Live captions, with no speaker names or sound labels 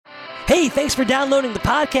Hey, thanks for downloading the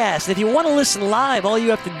podcast. If you want to listen live, all you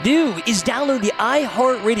have to do is download the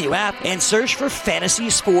iHeartRadio app and search for Fantasy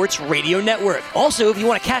Sports Radio Network. Also, if you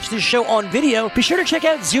want to catch this show on video, be sure to check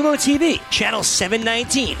out Zumo TV, channel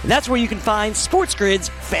 719. That's where you can find Sports Grid's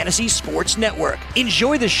Fantasy Sports Network.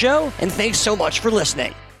 Enjoy the show, and thanks so much for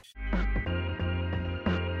listening.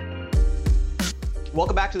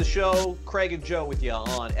 Welcome back to the show. Craig and Joe with you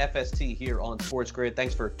on FST here on Sports Grid.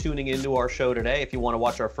 Thanks for tuning into our show today. If you want to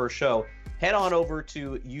watch our first show, head on over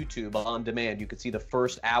to YouTube on demand. You can see the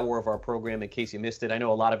first hour of our program in case you missed it. I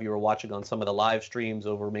know a lot of you are watching on some of the live streams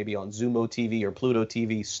over maybe on Zumo TV or Pluto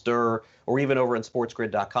TV, Stir, or even over on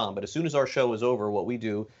sportsgrid.com. But as soon as our show is over, what we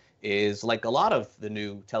do is, like a lot of the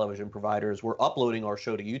new television providers, we're uploading our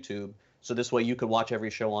show to YouTube. So this way you can watch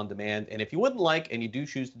every show on demand. And if you wouldn't like, and you do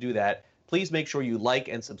choose to do that, please make sure you like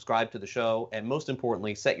and subscribe to the show, and most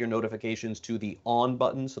importantly, set your notifications to the on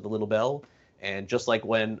button, so the little bell. And just like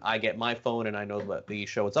when I get my phone and I know that the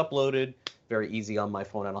show is uploaded, very easy on my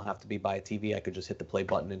phone. I don't have to be by a TV. I could just hit the play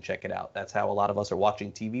button and check it out. That's how a lot of us are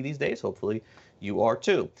watching TV these days. Hopefully you are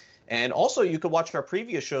too. And also you could watch our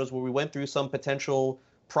previous shows where we went through some potential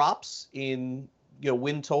props in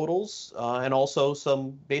win totals and also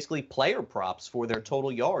some basically player props for their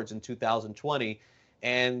total yards in 2020.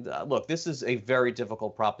 And look, this is a very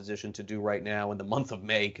difficult proposition to do right now in the month of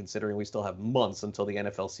May, considering we still have months until the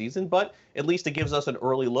NFL season. But at least it gives us an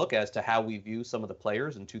early look as to how we view some of the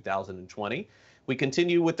players in 2020. We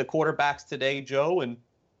continue with the quarterbacks today, Joe, and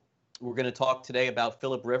we're going to talk today about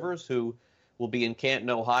Phillip Rivers, who will be in Canton,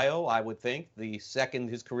 Ohio, I would think. The second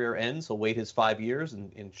his career ends, he'll wait his 5 years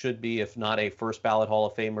and should be, if not a first ballot Hall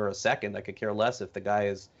of Famer, a second. I could care less if the guy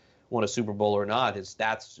is won a Super Bowl or not. His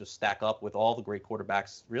stats just stack up with all the great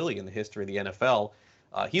quarterbacks really in the history of the NFL.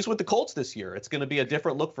 He's with the Colts this year. It's going to be a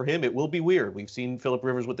different look for him. It will be weird. We've seen Phillip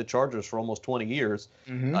Rivers with the Chargers for almost 20 years.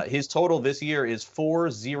 His total this year is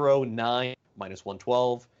 409 minus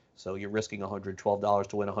 112. So you're risking $112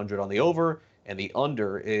 to win 100 on the over. And the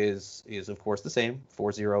under is of course the same,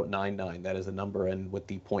 4099. That is the number, and with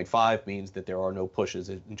the 0.5 means that there are no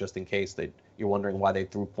pushes. Just in case that you're wondering why they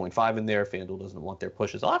threw 0.5 in there, FanDuel doesn't want their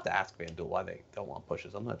pushes. I'll have to ask FanDuel why they don't want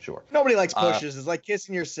pushes. I'm not sure. Nobody likes pushes. It's like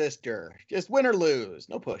kissing your sister. Just win or lose,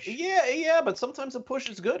 no push. Yeah, but sometimes a push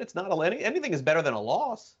is good. It's not anything is better than a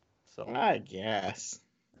loss. So I guess.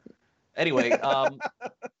 Anyway,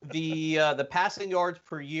 the passing yards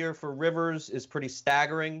per year for Rivers is pretty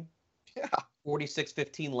staggering. Yeah.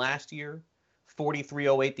 46.15 last year,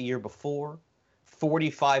 43.08 the year before,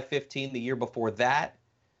 45.15 the year before that.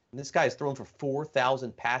 And this guy has thrown for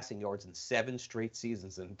 4,000 passing yards in 7 straight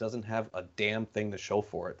seasons and doesn't have a damn thing to show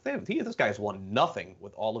for it. This guy has won nothing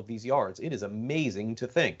with all of these yards. It is amazing to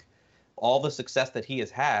think all the success that he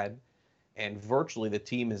has had, and virtually the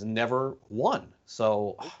team has never won.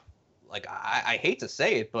 So, like, I hate to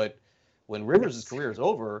say it, but when Rivers' career is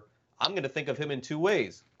over, I'm going to think of him in 2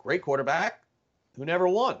 ways. Great quarterback who never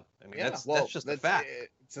won. I mean, that's just a fact.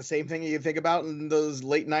 It's the same thing you think about in those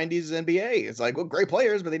late 90s NBA. It's like, well, great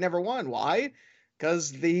players, but they never won. Why? Because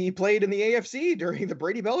he played in the AFC during the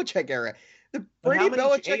Brady Belichick era. The Brady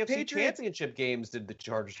Belichick AFC Patriots championship games did the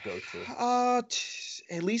Chargers go to?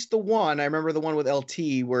 At least the one. I remember the one with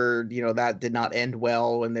LT where, that did not end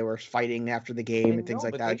well when they were fighting after the game and things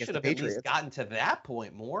like that against the Patriots. They should have at least gotten to that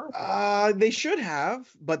point more. They should have,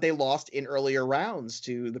 but they lost in earlier rounds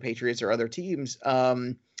to the Patriots or other teams.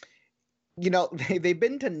 They've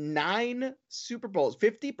been to 9 Super Bowls.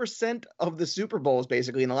 50% of the Super Bowls,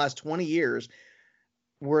 basically, in the last 20 years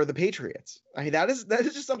were the Patriots. I mean, that is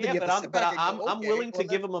just something. Yeah, you have to sit back and go, I'm willing to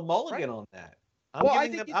give him a mulligan on that.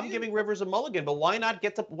 I'm giving Rivers a mulligan, but why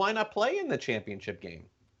not play in the championship game?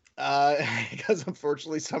 Because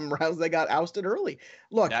unfortunately, some rounds they got ousted early.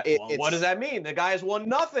 Look, what does that mean? The guy has won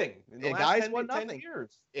nothing in the last 10 years.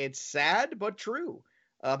 It's sad but true.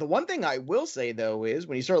 The one thing I will say though is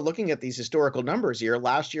when you start looking at these historical numbers here,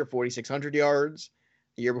 last year 4,600 yards,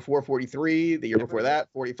 the year before 43, the year before that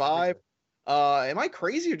 45. Am I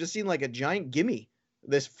crazy or just seem like a giant gimme?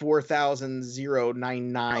 This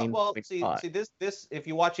 4,099. Well, see this. If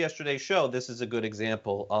you watch yesterday's show, this is a good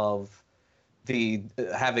example of the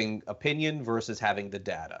having opinion versus having the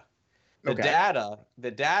data.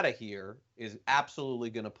 The data here is absolutely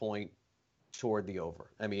going to point toward the over.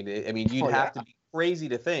 I mean, you'd have to be crazy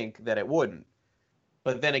to think that it wouldn't.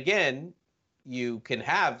 But then again, you can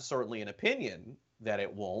have certainly an opinion that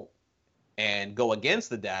it won't, and go against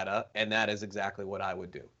the data, and that is exactly what I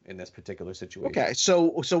would do in this particular situation. Okay,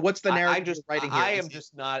 so what's the narrative writing here?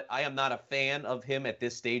 I am not a fan of him at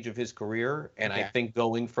this stage of his career, and I think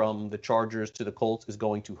going from the Chargers to the Colts is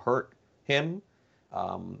going to hurt him.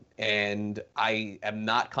 And I am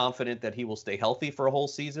not confident that he will stay healthy for a whole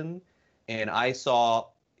season. And I saw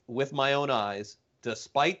with my own eyes,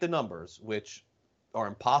 despite the numbers, which are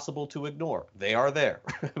impossible to ignore, they are there.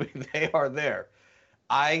 I mean, they are there.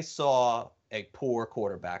 I saw a poor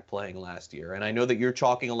quarterback playing last year. And I know that you're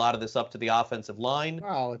chalking a lot of this up to the offensive line.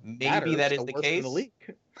 Well, Maybe that is the case.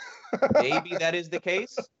 Maybe that is the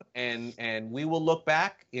case. And we will look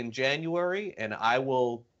back in January, and I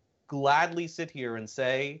will gladly sit here and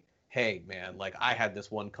say, hey, man, like I had this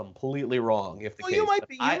one completely wrong. If the case. You might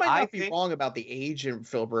not be wrong about the age of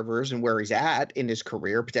Philip Rivers and where he's at in his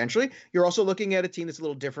career, potentially. You're also looking at a team that's a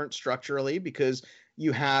little different structurally because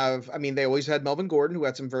you have, I mean, they always had Melvin Gordon, who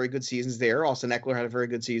had some very good seasons there. Austin Eckler had a very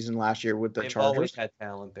good season last year with the Chargers. They've always had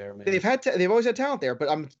talent there, man. They've always had talent there, but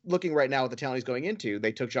I'm looking right now at the talent he's going into.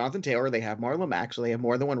 They took Jonathan Taylor. They have Marlon Mack, so they have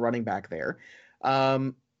more than one running back there.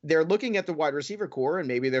 They're looking at the wide receiver core, and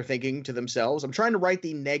maybe they're thinking to themselves, I'm trying to write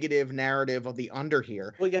the negative narrative of the under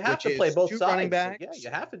here. Well, you have to play both sides. Running backs, yeah, you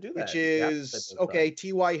have to do that. Which is, okay,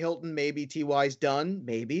 T.Y. Hilton, maybe T.Y.'s done,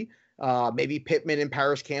 maybe. Maybe Pittman and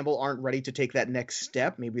Paris Campbell aren't ready to take that next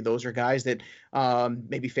step. Maybe those are guys that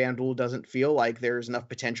maybe FanDuel doesn't feel like there's enough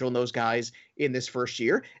potential in those guys in this first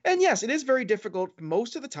year. And yes, it is very difficult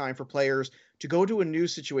most of the time for players to go to a new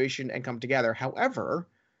situation and come together. However,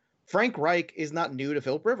 Frank Reich is not new to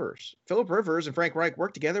Philip Rivers. Philip Rivers and Frank Reich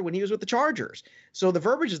worked together when he was with the Chargers. So the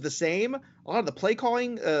verbiage is the same. A lot of the play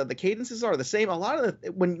calling, the cadences are the same. A lot of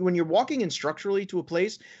when you're walking in structurally to a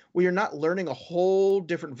place where you're not learning a whole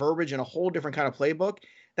different verbiage and a whole different kind of playbook,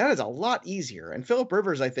 that is a lot easier. And Philip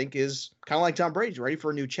Rivers, I think, is kind of like Tom Brady, ready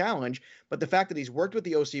for a new challenge. But the fact that he's worked with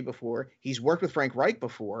the OC before, he's worked with Frank Reich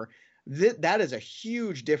before, that is a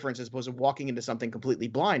huge difference as opposed to walking into something completely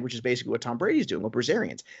blind, which is basically what Tom Brady's doing with Bruce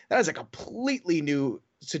Arians. That is a completely new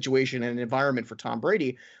situation and environment for Tom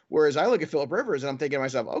Brady. Whereas I look at Philip Rivers and I'm thinking to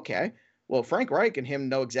myself, okay, well, Frank Reich and him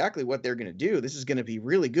know exactly what they're going to do. This is going to be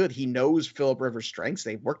really good. He knows Philip Rivers' strengths.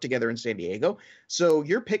 They've worked together in San Diego. So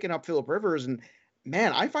you're picking up Philip Rivers, and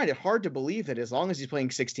man, I find it hard to believe that as long as he's playing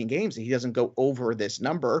 16 games, that he doesn't go over this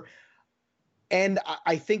number. And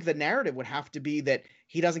I think the narrative would have to be that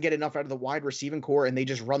he doesn't get enough out of the wide receiving core and they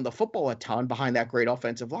just run the football a ton behind that great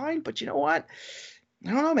offensive line. But you know what?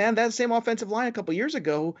 I don't know, man. That same offensive line a couple years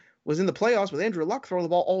ago was in the playoffs with Andrew Luck throwing the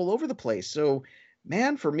ball all over the place. So,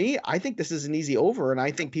 man, for me, I think this is an easy over, and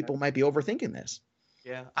I think people might be overthinking this.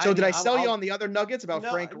 Yeah. So did I sell you on the other nuggets about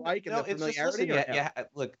Frank Reich and the familiarity?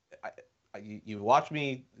 Look, you watch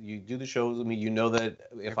me, you do the shows with me, you know that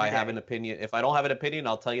if I have an opinion, if I don't have an opinion,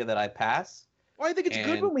 I'll tell you that I pass. Well, I think it's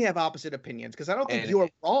good when we have opposite opinions because I don't think you're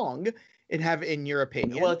wrong in your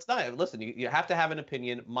opinion. Well, it's not. Listen, you have to have an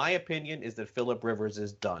opinion. My opinion is that Philip Rivers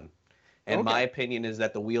is done. And my opinion is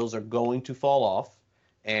that the wheels are going to fall off,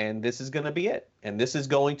 and this is going to be it. And this is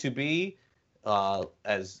going to be,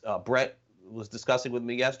 as Brett was discussing with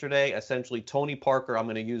me yesterday, essentially Tony Parker. I'm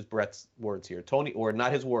going to use Brett's words here. Tony, or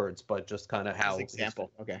not his words, but just kind of how. Example.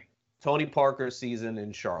 Okay. Tony Parker's season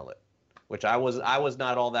in Charlotte, which I was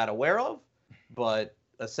not all that aware of. But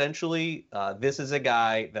essentially, this is a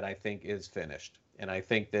guy that I think is finished. And I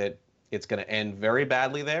think that it's going to end very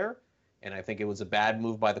badly there. And I think it was a bad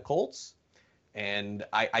move by the Colts. And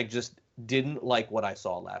I just didn't like what I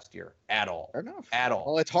saw last year at all. Fair enough. At all.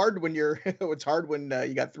 Well, it's hard when you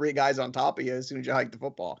got three guys on top of you as soon as you hike the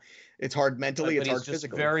football. It's hard mentally. It's hard physically. He's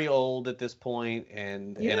just very old at this point,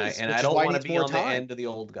 and I don't want to be on the end of the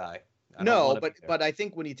old guy. No, but I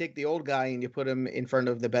think when you take the old guy and you put him in front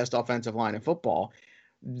of the best offensive line in football,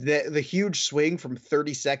 the huge swing from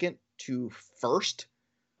 32nd to first,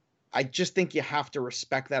 I just think you have to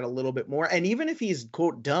respect that a little bit more. And even if he's,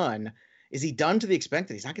 quote, done, is he done to the extent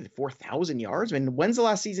that he's not getting 4,000 yards? I mean, when's the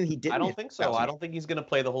last season he didn't? I don't think so. I don't think he's going to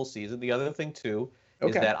play the whole season. The other thing, too,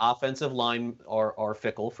 is that offensive line are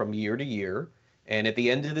fickle from year to year. And at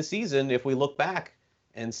the end of the season, if we look back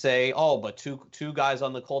and say, oh, but two guys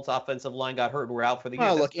on the Colts offensive line got hurt and were out for the year.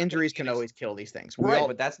 Well, look, injuries can always kill these things. Right,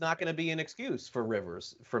 but that's not going to be an excuse for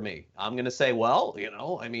Rivers for me. I'm going to say, well,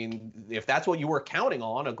 I mean, if that's what you were counting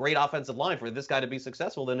on, a great offensive line for this guy to be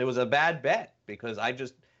successful, then it was a bad bet because I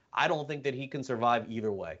don't think that he can survive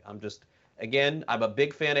either way. I'm a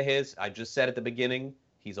big fan of his. I just said at the beginning,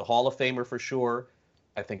 he's a Hall of Famer for sure.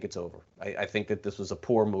 I think it's over. I think that this was a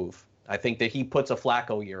poor move. I think that he puts a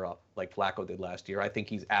Flacco year up like Flacco did last year. I think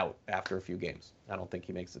he's out after a few games. I don't think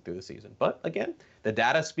he makes it through the season. But again, the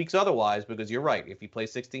data speaks otherwise because you're right. If he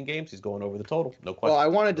plays 16 games, he's going over the total. No question. Well, I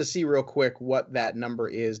wanted to see real quick what that number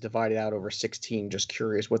is divided out over 16. Just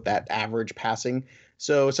curious what that average passing.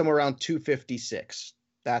 So somewhere around 256.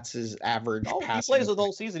 That's his average passing. He plays the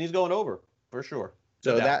whole season. He's going over for sure.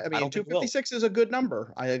 So doubt. that, I mean, 256 is a good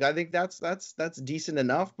number. I think that's decent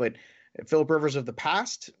enough. But Philip Rivers of the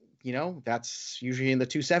past, that's usually in the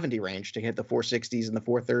 270 range to hit the 460s and the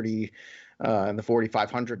 430 and the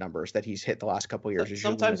 4,500 numbers that he's hit the last couple of years.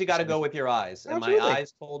 Sometimes you got to go with your eyes, and Absolutely. my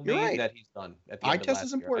eyes told me that he's done at the end of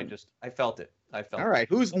last year. Important. I felt it. All right,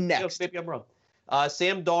 who's next? Maybe I'm wrong.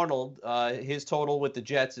 Sam Darnold, his total with the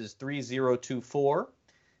Jets is 3,024,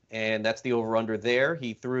 and that's the over-under there.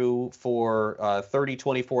 He threw for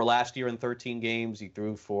 30-24 last year in 13 games. He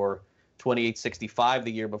threw for 28-65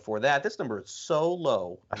 the year before that. This number is so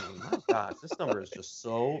low. I mean, my gosh, this number is just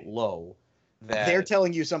so low that they're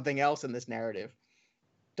telling you something else in this narrative,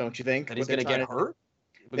 don't you think? That he's going to get hurt?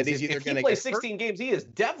 Because if he plays 16 games, he is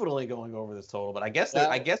definitely going over this total. But I guess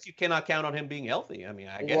you cannot count on him being healthy. I mean,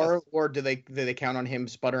 I guess. Or do they count on him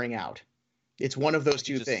sputtering out? It's one of those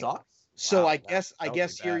two things. Sucks? So wow, I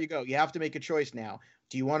guess here you go. You have to make a choice now.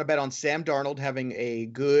 Do you want to bet on Sam Darnold having a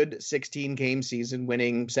good 16 game season,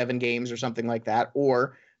 winning 7 games or something like that,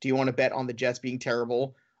 or do you want to bet on the Jets being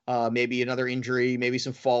terrible? Maybe another injury, maybe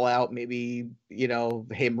some fallout, maybe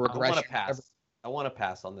him regression. I want to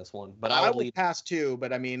pass on this one, but I would pass too.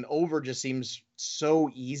 But I mean, over just seems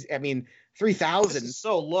so easy. I mean, 3,000 is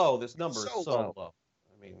so low. This number is so low.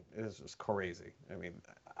 I mean, it's just crazy. I mean,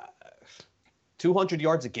 200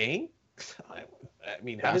 yards a game. I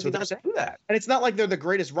mean, how does he not do that? And it's not like they're the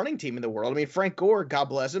greatest running team in the world. I mean, Frank Gore, God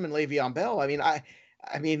bless him, and Le'Veon Bell. I mean,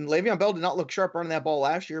 Le'Veon Bell did not look sharp running that ball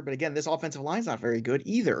last year, but again, this offensive line's not very good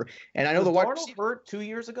either. And I know Darnold hurt 2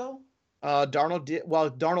 years ago. Darnold did.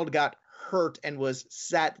 Well, Darnold got hurt and was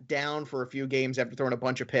sat down for a few games after throwing a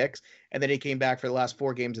bunch of picks, and then he came back for the last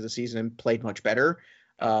 4 games of the season and played much better.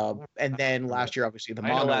 And then last year, obviously, the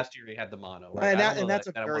mono. I know last year he had the mono, right? And that's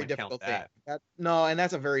a very difficult thing. And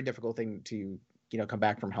that's a very difficult thing to come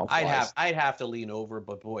back from health. I'd have to lean over,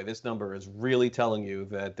 but boy, this number is really telling you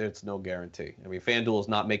that there's no guarantee. I mean, FanDuel is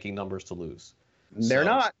not making numbers to lose. They're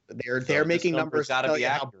not. They're making numbers to tell you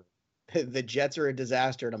how the Jets are a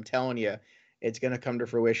disaster, and I'm telling you, it's going to come to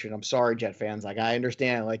fruition. I'm sorry, Jet fans. Like, I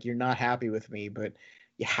understand, like, you're not happy with me, but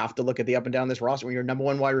you have to look at the up and down this roster. When your number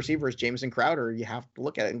 1 wide receiver is Jamison Crowder, you have to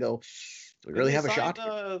look at it and go, do we really have a shot?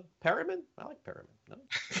 Perriman? I like Perriman. No.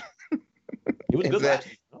 He was good last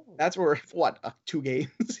year. No. That's where, 2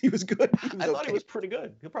 games? He was good. I thought he was pretty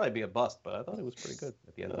good. He'll probably be a bust, but I thought he was pretty good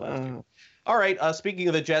at the end of last year. All right, speaking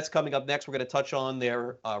of the Jets, coming up next, we're going to touch on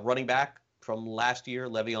their running back from last year,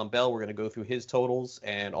 Le'Veon Bell. We're going to go through his totals,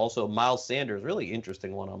 and also Miles Sanders, really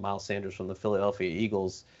interesting one on Miles Sanders from the Philadelphia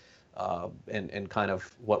Eagles, and kind of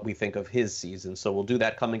what we think of his season. So we'll do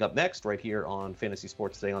that coming up next right here on Fantasy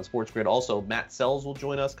Sports Today on Sports Grid. Also, Matt Selz will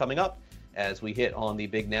join us coming up as we hit on the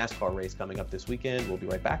big NASCAR race coming up this weekend. We'll be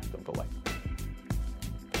right back. Don't go away.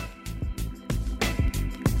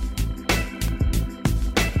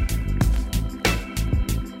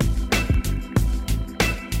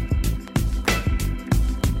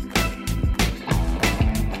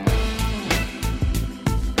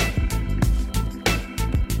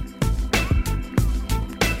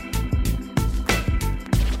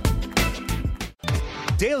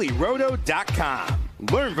 DailyRoto.com.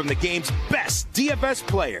 Learn from the game's best DFS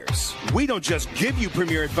players. We don't just give you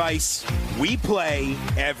premier advice, we play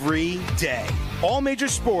every day. All major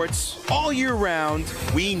sports, all year round,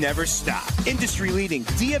 we never stop. Industry-leading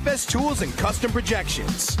DFS tools and custom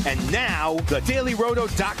projections. And now, the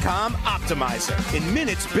DailyRoto.com Optimizer. In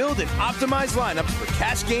minutes, build and optimize lineups for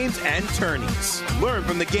cash games and tourneys. Learn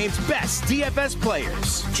from the game's best DFS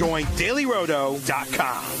players. Join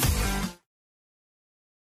DailyRoto.com.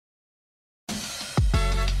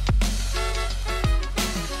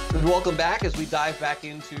 Welcome back as we dive back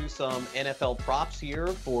into some NFL props here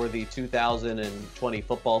for the 2020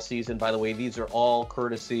 football season. By the way, these are all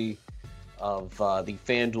courtesy of the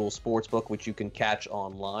FanDuel Sportsbook, which you can catch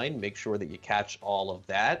online. Make sure that you catch all of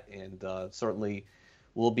that, and certainly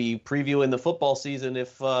we'll be previewing the football season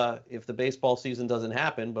if the baseball season doesn't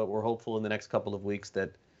happen, but we're hopeful in the next couple of weeks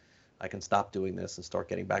that I can stop doing this and start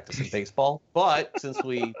getting back to some baseball. But since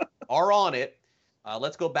we are on it,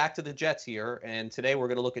 let's go back to the Jets here, and today we're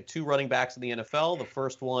going to look at 2 running backs in the NFL. The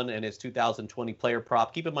first one and his 2020 player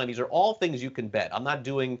prop. Keep in mind, these are all things you can bet. I'm not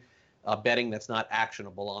doing betting that's not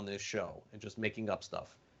actionable on this show and just making up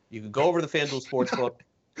stuff. You can go over to the FanDuel Sportsbook,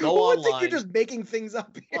 go online. I think you're just making things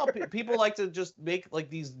up here. Well, people like to just make like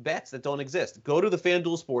these bets that don't exist. Go to the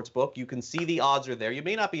FanDuel Sportsbook. You can see the odds are there. You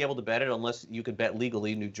may not be able to bet it unless you can bet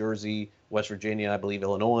legally. New Jersey, West Virginia, I believe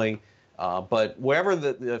Illinois. But wherever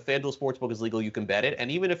the FanDuel Sportsbook is legal, you can bet it.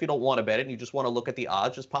 And even if you don't want to bet it and you just want to look at the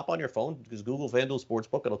odds, just pop on your phone, just Google FanDuel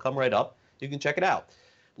Sportsbook. It'll come right up. You can check it out.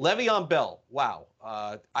 Le'Veon Bell, wow.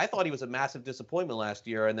 I thought he was a massive disappointment last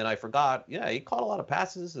year, and then I forgot. Yeah, he caught a lot of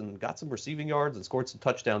passes and got some receiving yards and scored some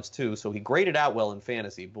touchdowns too. So he graded out well in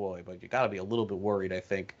fantasy, boy. But you got to be a little bit worried, I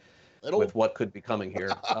think, with what could be coming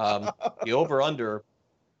here. The over/under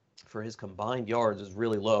for his combined yards is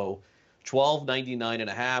really low,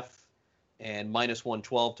 12.99.5, and minus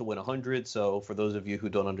 112 to win 100. So for those of you who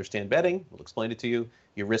don't understand betting, we'll explain it to you.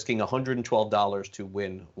 You're risking $112 to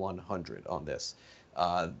win 100 on this.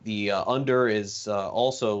 The under is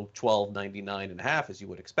also 12.99.5, as you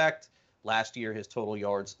would expect. Last year, his total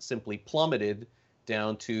yards simply plummeted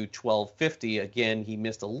down to 1250. Again, he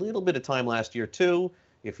missed a little bit of time last year too.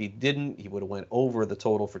 If he didn't, he would have went over the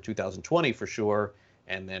total for 2020 for sure.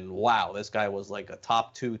 And then, wow, this guy was like a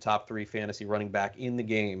top 2, top 3 fantasy running back in the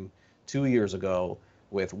game 2 years ago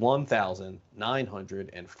with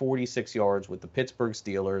 1,946 yards with the Pittsburgh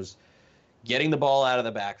Steelers, getting the ball out of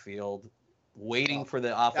the backfield, waiting for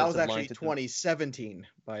the offensive line to... That was actually 2017,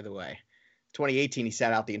 by the way. 2018, he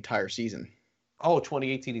sat out the entire season. Oh,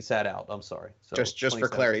 2018, he sat out. I'm sorry. So just for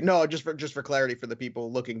clarity. No, just for clarity for the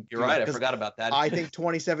people looking. You're right. I forgot about that. I think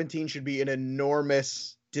 2017 should be an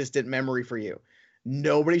enormous distant memory for you.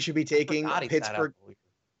 Nobody should be taking Pittsburgh.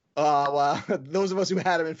 Well, those of us who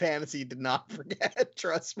had him in fantasy did not forget.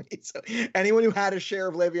 Trust me. So anyone who had a share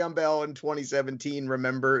of Le'Veon Bell in 2017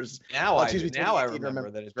 remembers. Now I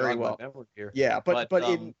remember that it's very well. Here. Yeah, but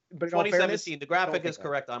in 2017, fairness, the graphic is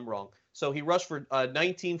correct. I'm wrong. So he rushed for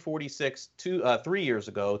 1946 3 years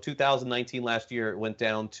ago. 2019 last year it went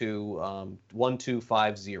down to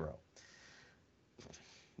 1250.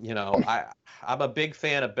 You know, I'm a big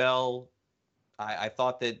fan of Bell. I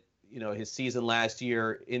thought that, you know, his season last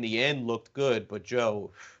year in the end looked good, but Joe,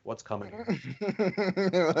 what's coming?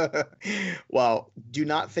 Well, do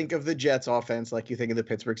not think of the Jets offense like you think of the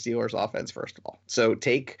Pittsburgh Steelers offense, first of all. So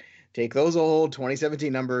take those old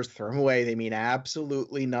 2017 numbers, throw them away. They mean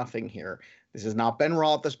absolutely nothing here. This is not Ben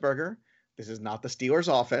Roethlisberger. This is not the Steelers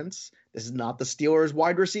offense. This is not the Steelers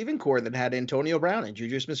wide receiving core that had Antonio Brown and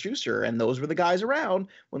Juju Smith-Schuster, and those were the guys around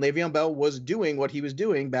when Le'Veon Bell was doing what he was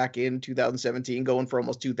doing back in 2017, going for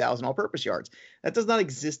almost 2,000 all-purpose yards. That does not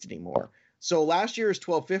exist anymore. So last year's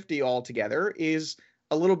 1,250 altogether is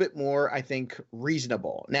a little bit more, I think,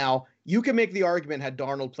 reasonable. Now, you can make the argument had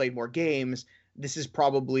Darnold played more games, this is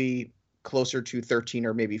probably closer to 13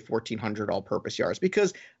 or maybe 1,400 all-purpose yards,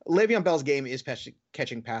 because Le'Veon Bell's game is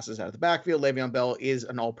catching passes out of the backfield. Le'Veon Bell is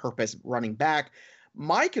an all-purpose running back.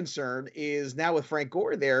 My concern is now with Frank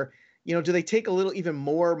Gore there, you know, do they take a little even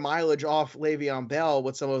more mileage off Le'Veon Bell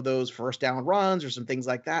with some of those first down runs or some things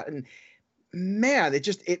like that? And man,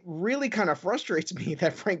 it really kind of frustrates me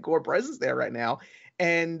that Frank Gore presence there right now.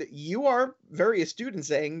 And you are very astute in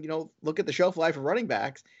saying, you know, look at the shelf life of running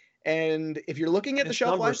backs. And if you're looking at the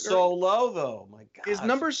shelf life, so low though. My God, his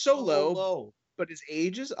number's so low, but his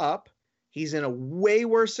age is up. He's in a way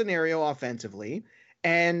worse scenario offensively.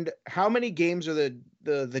 And how many games are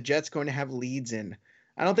the Jets going to have leads in?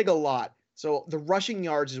 I don't think a lot. So the rushing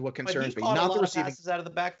yards is what concerns me, not the receiving. Passes out of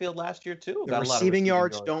the backfield last year too. The receiving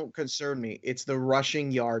yards don't concern me. It's the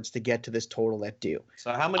rushing yards to get to this total that do.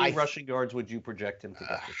 So how many rushing yards would you project him to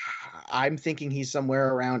get? I'm thinking he's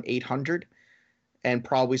somewhere around 800. And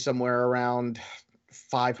probably somewhere around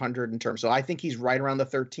 500 in terms. So I think he's right around the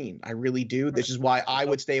 13. I really do. This is why I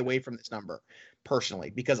would stay away from this number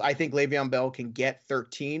personally, because I think Le'Veon Bell can get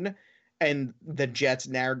 13, and the Jets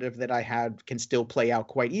narrative that I had can still play out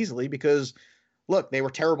quite easily because, look, they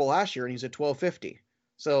were terrible last year and he's at 1250.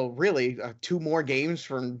 So really, 2 more games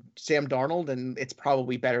from Sam Darnold, and it's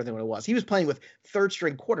probably better than what it was. He was playing with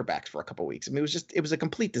third-string quarterbacks for a couple of weeks. I mean, it was a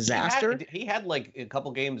complete disaster. He had like a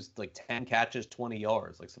couple games, like 10 catches, 20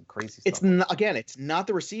 yards, like some crazy stuff. It's not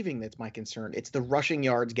the receiving that's my concern. It's the rushing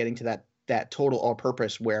yards getting to that total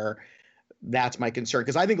all-purpose where that's my concern,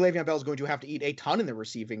 because I think Le'Veon Bell is going to have to eat a ton in the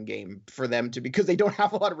receiving game for them to, because they don't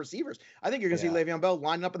have a lot of receivers. I think you're going to see Le'Veon Bell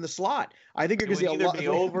lining up in the slot. I think you're going to see a lot. Be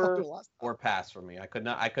over or pass for me. I could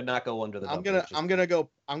not go under the. I'm gonna go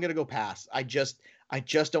pass. I just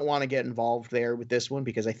don't want to get involved there with this one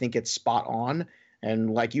because I think it's spot on.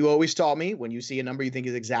 And like you always taught me, when you see a number you think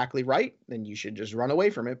is exactly right, then you should just run away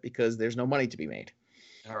from it because there's no money to be made.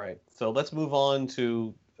 All right, so let's move on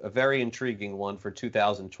to a very intriguing one for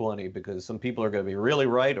 2020 because some people are going to be really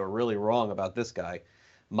right or really wrong about this guy.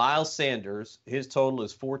 Miles Sanders, his total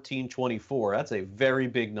is 1424. That's a very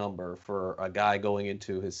big number for a guy going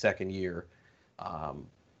into his second year.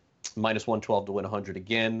 Minus 112 to win 100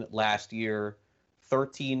 again. Last year,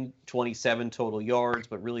 1327 total yards,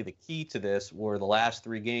 but really the key to this were the last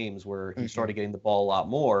 3 games where he started getting the ball a lot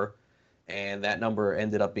more, and that number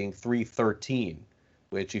ended up being 313.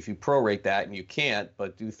 which if you prorate that, and you can't,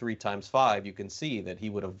 but do 3 times 5, you can see that he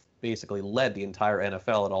would have basically led the entire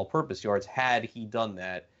NFL in all-purpose yards had he done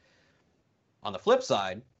that. On the flip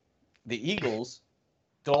side, the Eagles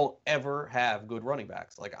don't ever have good running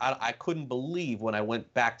backs. Like, I couldn't believe when I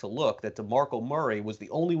went back to look that DeMarco Murray was the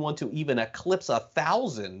only one to even eclipse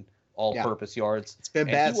 1,000 all-purpose yards. It's been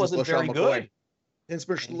bad he wasn't since very good. Since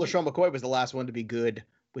LaShawn McCoy was the last one to be good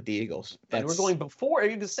with the Eagles. And we're going before,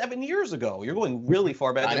 even 7 years ago. You're going really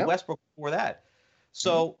far back. And Westbrook before that.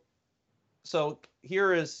 So, so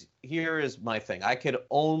here is my thing. I could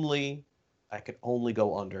only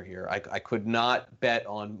go under here. I could not bet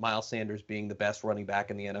on Miles Sanders being the best running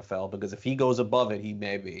back in the NFL, because if he goes above it, he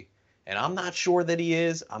may be. And I'm not sure that he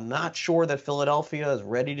is. I'm not sure that Philadelphia is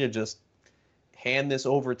ready to just hand this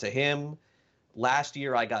over to him. Last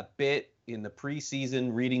year, I got bit in the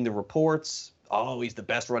preseason reading the reports. Oh, he's the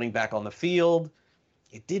best running back on the field.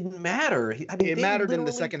 It didn't matter. It mattered in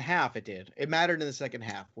the second half. It did. It mattered in the second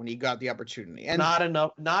half when he got the opportunity. And not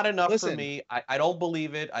enough for me. I don't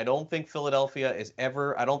believe it. I don't think Philadelphia is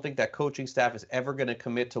ever. I don't think that coaching staff is ever going to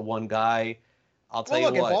commit to one guy. I'll tell you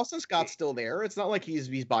what. Look, Boston Scott's still there. It's not like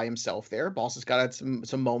he's by himself there. Boston Scott had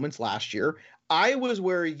some moments last year. I was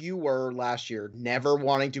where you were last year, never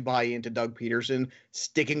wanting to buy into Doug Peterson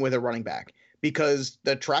sticking with a running back, because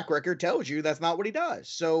the track record tells you that's not what he does.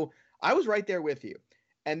 So I was right there with you.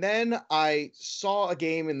 And then I saw a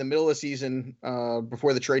game in the middle of the season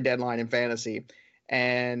before the trade deadline in fantasy.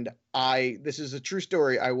 And this is a true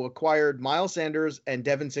story. I acquired Miles Sanders and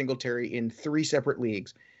Devin Singletary in 3 separate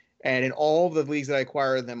leagues. And in all of the leagues that I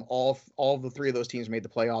acquired them, all of the 3 of those teams made the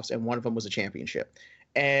playoffs, and one of them was a championship.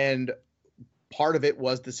 And part of it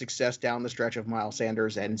was the success down the stretch of Miles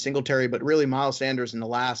Sanders and Singletary, but really Miles Sanders in the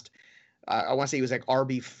last, I want to say he was like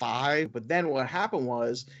RB5. But then what happened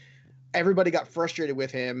was everybody got frustrated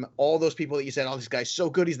with him. All those people that you said, oh, this guy's so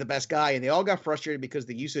good, he's the best guy. And they all got frustrated because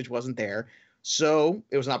the usage wasn't there. So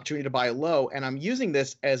it was an opportunity to buy low. And I'm using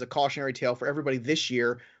this as a cautionary tale for everybody this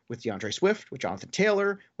year with DeAndre Swift, with Jonathan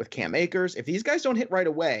Taylor, with Cam Akers. If these guys don't hit right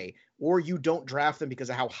away, or you don't draft them because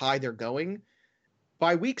of how high they're going,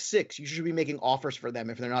 by week 6, you should be making offers for them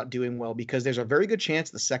if they're not doing well, because there's a very good chance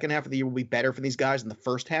the second half of the year will be better for these guys than the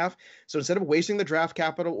first half. So instead of wasting the draft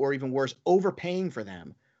capital, or even worse, overpaying for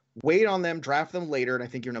them, wait on them, draft them later, and I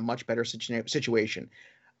think you're in a much better situation.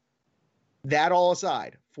 That all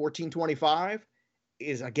aside, 1425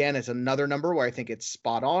 is another number where I think it's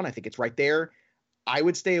spot on. I think it's right there. I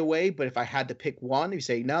would stay away, but if I had to pick one, you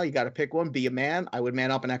say, no, you got to pick one, be a man, I would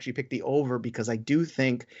man up and actually pick the over, because I do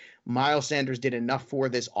think Miles Sanders did enough for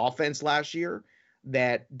this offense last year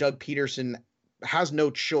that Doug Peterson has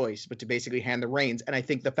no choice but to basically hand the reins. And I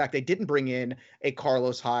think the fact they didn't bring in a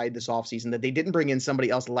Carlos Hyde this offseason, that they didn't bring in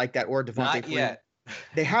somebody else like that, or Devontae Freeman.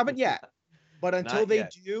 They haven't yet. But until they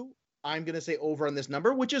do, I'm going to say over on this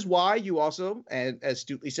number, which is why you also, and as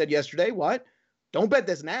astutely said yesterday, don't bet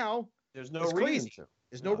this now. There's no reason to.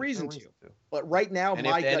 There's no reason to. But right now,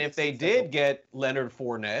 if they did get Leonard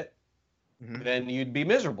Fournette, then you'd be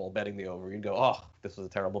miserable betting the over. You'd go, oh, this was a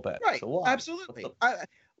terrible bet. Right. So absolutely. I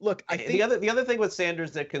think the other thing with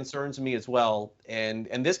Sanders that concerns me as well, and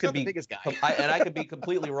this could be the biggest guy, and I could be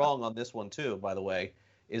completely wrong on this one too, by the way,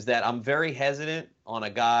 is that I'm very hesitant on a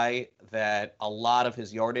guy that a lot of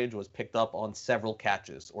his yardage was picked up on several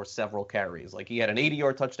catches or several carries. Like he had an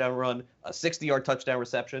 80-yard touchdown run, a 60-yard touchdown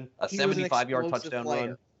reception, a 75-yard touchdown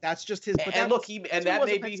run. That's just his. And look, that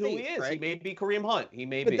may be who he is. Right? He may be Kareem Hunt. He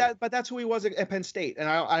may be. But that's who he was at Penn State. And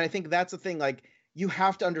I think that's the thing. Like, you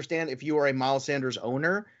have to understand, if you are a Miles Sanders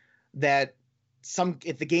owner, that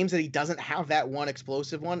if the games that he doesn't have that one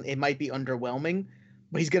explosive one, it might be underwhelming.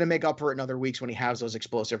 But he's going to make up for it in other weeks when he has those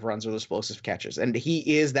explosive runs or those explosive catches. And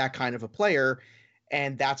he is that kind of a player.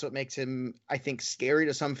 And that's what makes him, I think, scary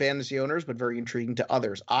to some fantasy owners, but very intriguing to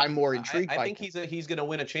others. I'm more intrigued. I think he's going to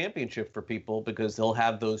win a championship for people, because he'll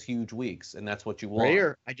have those huge weeks, and that's what you want. Right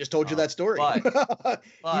here, I just told you that story. But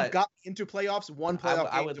you've got into playoffs, one playoff.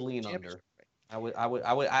 I would lean under.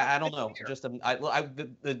 I don't know. Just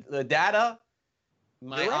the data.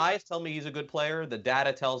 My eyes tell me he's a good player. The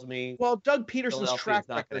data tells me. Well, Doug Peterson's track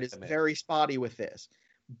record is very spotty with this,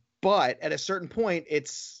 but at a certain point,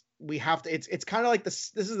 it's kind of like this.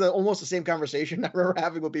 This is almost the same conversation I remember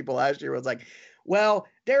having with people last year. Where it's like, well,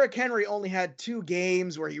 Derrick Henry only had 2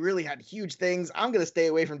 games where he really had huge things. I'm going to stay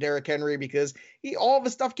away from Derrick Henry because all of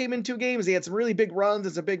his stuff came in 2 games. He had some really big runs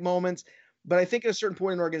and some big moments. But I think at a certain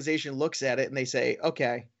point, an organization looks at it and they say,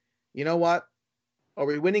 okay, you know what? Are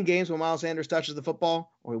we winning games when Miles Sanders touches the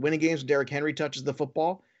football? Are we winning games when Derrick Henry touches the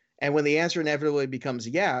football? And when the answer inevitably becomes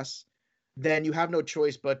yes, then you have no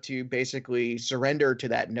choice but to basically surrender to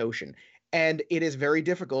that notion. And it is very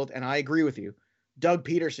difficult, and I agree with you. Doug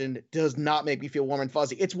Peterson does not make me feel warm and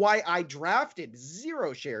fuzzy. It's why I drafted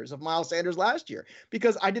 0 shares of Miles Sanders last year,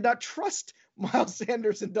 because I did not trust Miles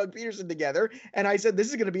Sanders and Doug Peterson together. And I said, this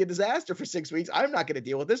is going to be a disaster for 6 weeks. I'm not going to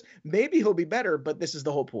deal with this. Maybe he'll be better, but this is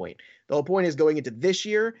the whole point. The whole point is going into this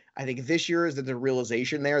year. I think this year is the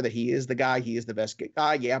realization there that he is the guy. He is the best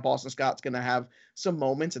guy. Yeah, Boston Scott's going to have some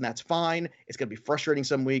moments, and that's fine. It's going to be frustrating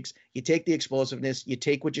some weeks. You take the explosiveness. You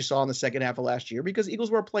take what you saw in the second half of last year, because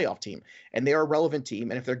Eagles were a playoff team, and they are a relevant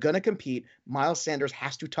team. And if they're going to compete, Miles Sanders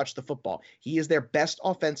has to touch the football. He is their best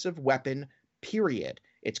offensive weapon, period.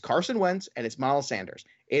 It's Carson Wentz and it's Miles Sanders.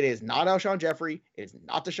 It is not Alshon Jeffrey. It is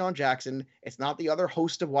not Deshaun Jackson. It's not the other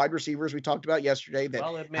host of wide receivers we talked about yesterday.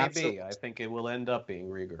 Well, it may be. I think it will end up being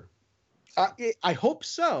Rieger. I hope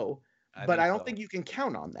so, but I don't think you can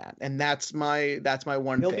count on that. And that's my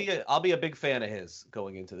one pick. I'll be a big fan of his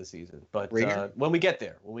going into the season. But when we get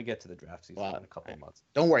to the draft season in a couple of months.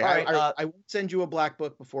 Don't worry. Right, I won't send you a black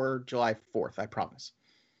book before July 4th. I promise.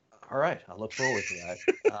 All right. I look forward to that.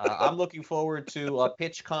 I'm looking forward to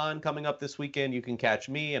PitchCon coming up this weekend. You can catch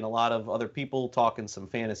me and a lot of other people talking some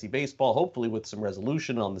fantasy baseball, hopefully with some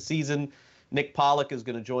resolution on the season. Nick Pollack is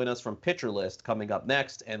going to join us from Pitcher List coming up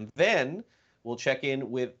next. And then we'll check in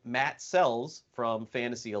with Matt Selz from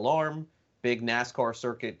Fantasy Alarm. Big NASCAR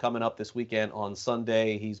circuit coming up this weekend on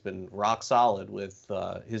Sunday. He's been rock solid with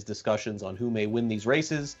his discussions on who may win these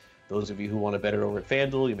races. Those of you who want to bet it over at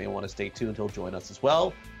FanDuel, you may want to stay tuned. He'll join us as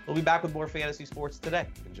well. We'll be back with more fantasy sports today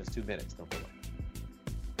in just 2 minutes. Don't go away.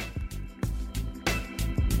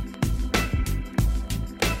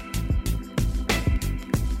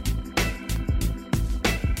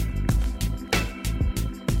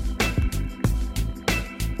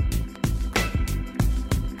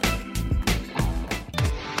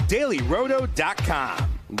 DailyRoto.com.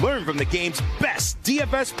 Learn from the game's best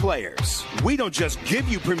DFS players. We don't just give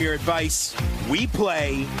you premier advice, we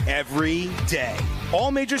play every day.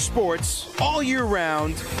 All major sports, all year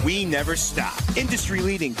round, we never stop.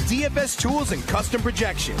 Industry-leading DFS tools and custom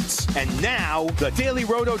projections. And now, the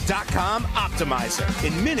DailyRoto.com Optimizer.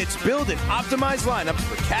 In minutes, build and optimize lineups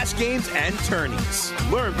for cash games and tourneys.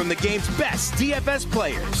 Learn from the game's best DFS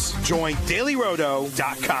players. Join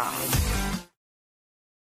DailyRoto.com.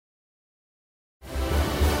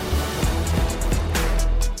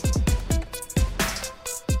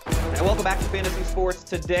 Welcome back to Fantasy Sports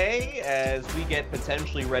today. As we get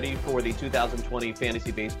potentially ready for the 2020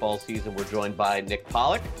 fantasy baseball season, we're joined by Nick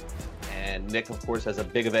Pollack. And Nick, of course, has a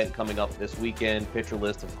big event coming up this weekend. Pitcher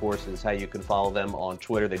List, of course, is how you can follow them on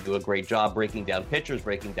Twitter. They do a great job breaking down pitchers,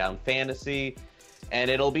 breaking down fantasy. And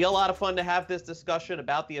it'll be a lot of fun to have this discussion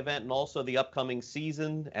about the event and also the upcoming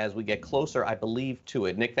season as we get closer, I believe, to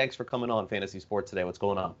it. Nick, thanks for coming on Fantasy Sports today. What's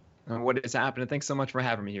going on? What is happening? Thanks so much for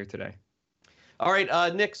having me here today. All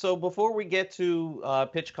right, Nick, so before we get to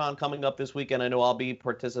PitchCon coming up this weekend, I know I'll be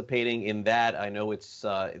participating in that. I know it's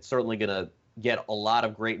certainly going to get a lot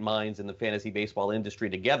of great minds in the fantasy baseball industry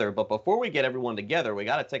together. But before we get everyone together, we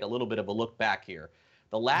got to take a little bit of a look back here.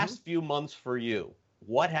 The last few months for you,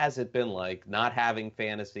 what has it been like not having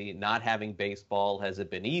fantasy, not having baseball? Has it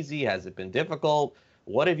been easy? Has it been difficult?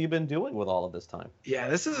 What have you been doing with all of this time? Yeah,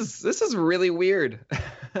 this is really weird.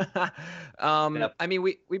 I mean,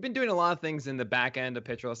 we've been doing a lot of things in the back end of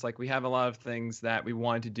Pitcher List. Like, we have a lot of things that we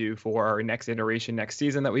wanted to do for our next iteration next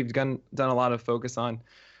season that we've done a lot of focus on.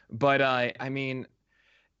 But I mean,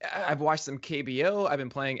 I've watched some KBO. I've been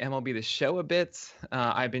playing MLB The Show a bit.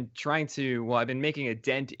 I've been making a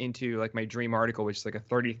dent into like my dream article, which is like a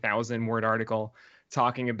 30,000 word article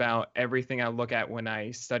talking about everything I look at when I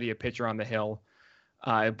study a pitcher on the hill.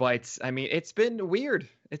 But I mean, it's been weird.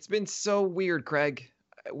 It's been so weird, Craig.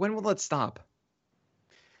 When will it stop?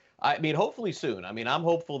 I mean, hopefully soon. I mean, I'm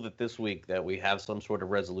hopeful that this week that we have some sort of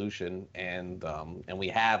resolution and we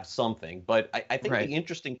have something. But I think the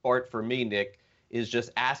interesting part for me, Nick, is just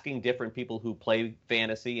asking different people who play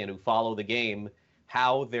fantasy and who follow the game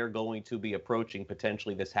how they're going to be approaching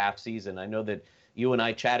potentially this half season. I know that you and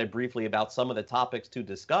I chatted briefly about some of the topics to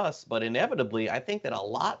discuss, but inevitably, I think that a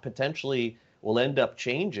lot potentially will end up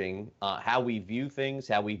changing how we view things,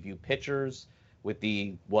 how we view pitchers with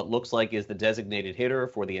what looks like is the designated hitter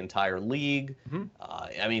for the entire league. Mm-hmm.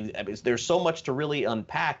 I mean, there's so much to really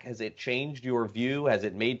unpack. Has it changed your view? Has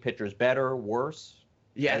it made pitchers better, worse?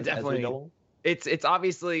 Yeah, definitely. It's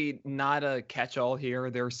obviously not a catch-all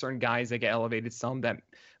here. There are certain guys that get elevated, some that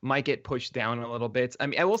might get pushed down a little bit. I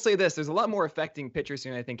mean, I will say this. There's a lot more affecting pitchers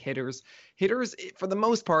than I think hitters. Hitters, for the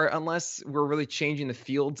most part, unless we're really changing the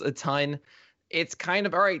fields a ton, it's kind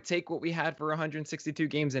of, all right, take what we had for 162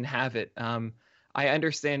 games and have it. I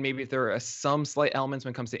understand maybe if there are some slight elements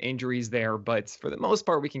when it comes to injuries there, but for the most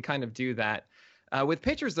part, we can kind of do that. With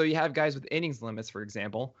pitchers, though, you have guys with innings limits, for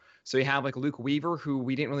example. So you have like Luke Weaver, who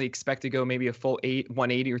we didn't really expect to go maybe a full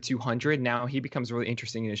 180 or 200. Now he becomes really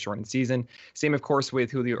interesting in a shortened season. Same, of course,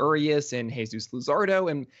 with Julio Urias and Jesus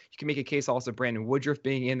Luzardo. And you can make a case also Brandon Woodruff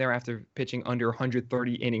being in there after pitching under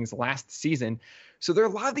 130 innings last season. So there are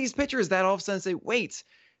a lot of these pitchers that all of a sudden say, wait,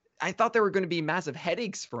 I thought there were going to be massive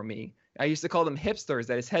headaches for me. I used to call them hipsters,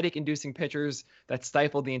 that is headache-inducing pitchers that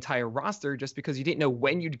stifled the entire roster just because you didn't know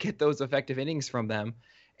when you'd get those effective innings from them.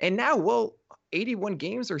 And now, well, 81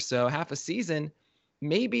 games or so, half a season,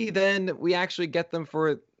 maybe then we actually get them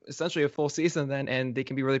for essentially a full season then, and they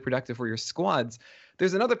can be really productive for your squads.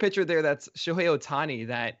 There's another pitcher there that's Shohei Ohtani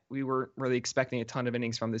that we were really expecting a ton of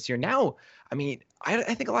innings from this year. Now, I mean,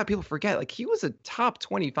 I think a lot of people forget, like he was a top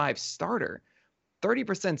 25 starter. 30%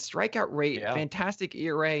 strikeout rate, fantastic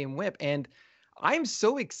ERA and whip. And I'm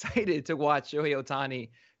so excited to watch Shohei Ohtani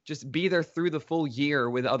just be there through the full year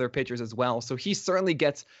with other pitchers as well. So he certainly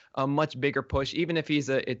gets a much bigger push, even if he's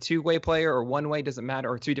a two-way player or one-way, doesn't matter,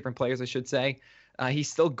 or two different players, I should say.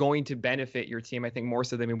 He's still going to benefit your team, I think, more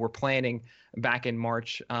so than we were planning back in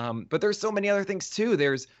March. But there's so many other things, too.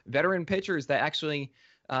 There's veteran pitchers that actually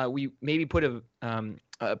we maybe put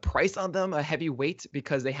a price on them, a heavy weight,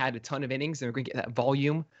 because they had a ton of innings and we're going to get that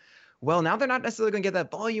volume. Well, now they're not necessarily going to get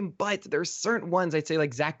that volume, but there's certain ones, I'd say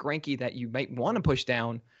like Zach Greinke, that you might want to push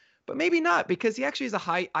down, but maybe not, because he actually is a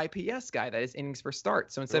high IPS guy that is innings per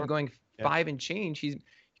start. So instead of going 5 and change, he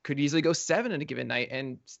could easily go 7 in a given night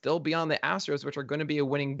and still be on the Astros, which are going to be a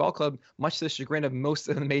winning ball club, much to the chagrin of most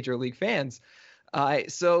of the major league fans.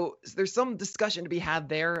 So there's some discussion to be had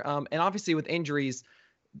there. And obviously with injuries,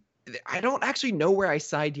 I don't actually know where I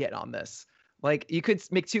side yet on this. Like, you could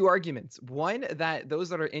make two arguments. One, that those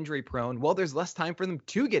that are injury prone, well, there's less time for them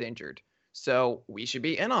to get injured, so we should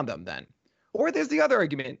be in on them then. Or there's the other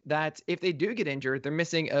argument that if they do get injured, they're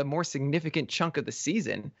missing a more significant chunk of the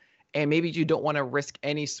season, and maybe you don't want to risk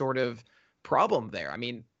any sort of problem there. I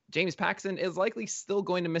mean, James Paxton is likely still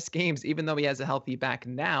going to miss games, even though he has a healthy back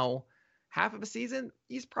now. Half of a season,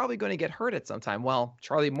 he's probably going to get hurt at some time. Well,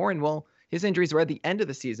 Charlie Morton will. His injuries were at the end of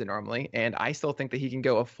the season normally, and I still think that he can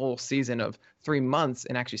go a full season of 3 months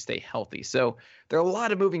and actually stay healthy. So there are a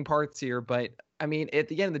lot of moving parts here, but I mean, at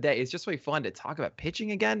the end of the day, it's just really fun to talk about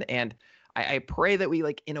pitching again. And I pray that we,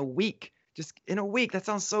 like, in a week, that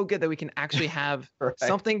sounds so good, that we can actually have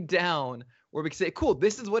something down where we can say, cool,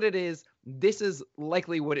 this is what it is. This is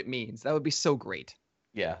likely what it means. That would be so great.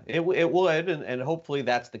 Yeah, it would, and hopefully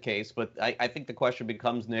that's the case. But I think the question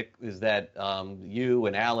becomes, Nick, is that you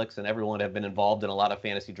and Alex and everyone have been involved in a lot of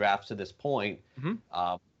fantasy drafts to this point.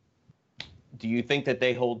 Mm-hmm. Do you think that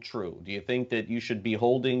they hold true? Do you think that you should be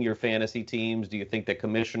holding your fantasy teams? Do you think that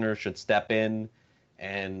commissioners should step in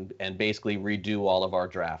and basically redo all of our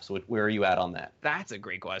drafts? Where are you at on that? That's a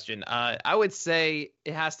great question. I would say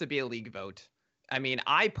it has to be a league vote. I mean,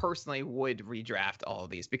 I personally would redraft all of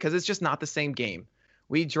these because it's just not the same game.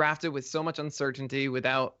 We drafted with so much uncertainty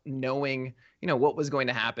without knowing, what was going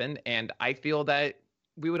to happen. And I feel that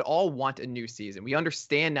we would all want a new season. We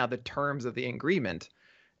understand now the terms of the agreement.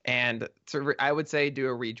 And I would say do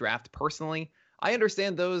a redraft personally. I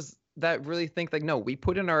understand those that really think like, no, we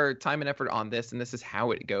put in our time and effort on this, and this is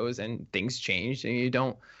how it goes, and things change, and you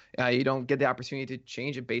don't get the opportunity to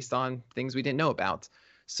change it based on things we didn't know about.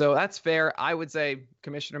 So that's fair. I would say,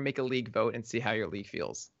 commissioner, make a league vote and see how your league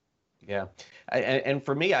feels. Yeah. And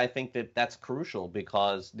for me, I think that that's crucial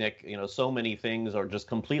because, Nick, so many things are just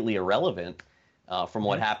completely irrelevant from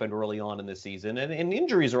what happened early on in the season. And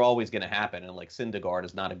injuries are always going to happen. And like Syndergaard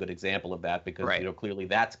is not a good example of that because, clearly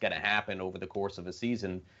that's going to happen over the course of a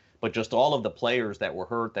season. But just all of the players that were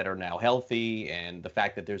hurt that are now healthy and the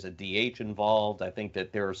fact that there's a DH involved, I think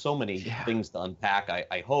that there are so many things to unpack.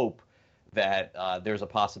 I hope that there's a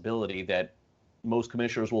possibility that most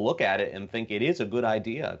commissioners will look at it and think it is a good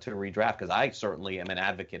idea to redraft, because I certainly am an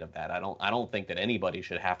advocate of that. I don't think that anybody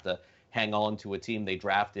should have to hang on to a team they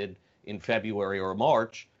drafted in February or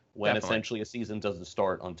March when essentially a season doesn't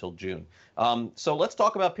start until June. So let's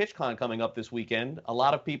talk about PitchCon coming up this weekend. A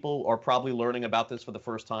lot of people are probably learning about this for the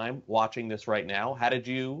first time, watching this right now. How did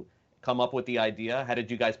you come up with the idea? How did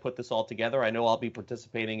you guys put this all together? I know I'll be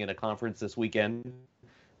participating in a conference this weekend,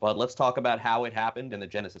 but let's talk about how it happened and the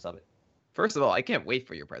genesis of it. First of all, I can't wait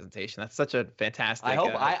for your presentation. That's such a fantastic I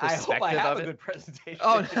hope I have a it. good presentation.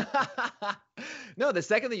 Oh, no, the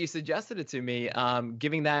second that you suggested it to me,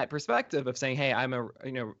 giving that perspective of saying, hey, I'm a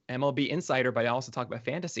MLB insider, but I also talk about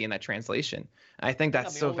fantasy in that translation. I think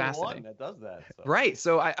that's so fascinating. That does that. So. Right.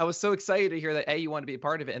 So I was so excited to hear that, A, you want to be a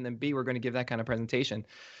part of it, and then B, we're going to give that kind of presentation.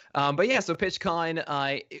 But yeah, so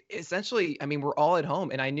PitchCon, essentially, I mean, we're all at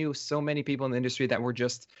home, and I knew so many people in the industry that were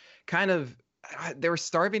just kind of, they were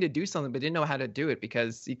starving to do something, but didn't know how to do it,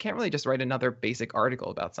 because you can't really just write another basic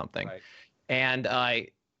article about something. Right. And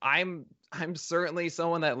I'm certainly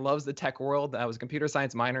someone that loves the tech world. I was a computer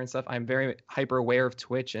science minor and stuff. I'm very hyper aware of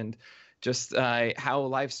Twitch and just how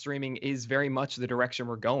live streaming is very much the direction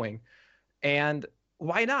we're going. And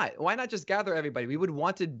why not? Why not just gather everybody? We would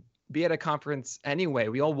want to be at a conference anyway.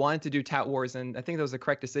 We all wanted to do Tout Wars, and I think that was the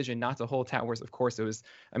correct decision not to hold Tout Wars. Of course, it was,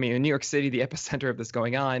 I mean, in New York City, the epicenter of this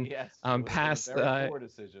going on. Yes. Past very poor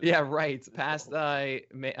decision. Yeah, right. Past March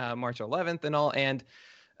 11th and all. And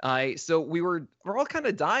so we're all kind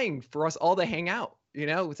of dying for us all to hang out,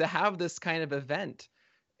 to have this kind of event,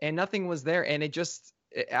 and nothing was there. And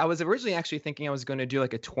I was originally actually thinking I was going to do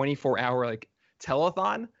like a 24-hour like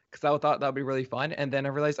telethon, because I thought that would be really fun. And then I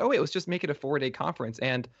realized, oh wait, let's just make it a 4-day conference.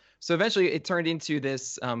 And so eventually it turned into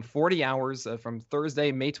this 40 hours from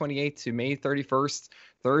Thursday, May 28th to May 31st,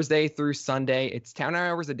 Thursday through Sunday. It's 10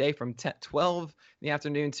 hours a day from 12 in the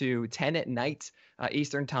afternoon to 10 at night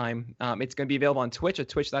Eastern time. It's going to be available on Twitch at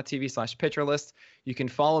twitch.tv/PitcherList. You can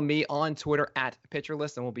follow me on Twitter at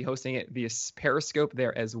PitcherList, and we'll be hosting it via Periscope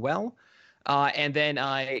there as well. And then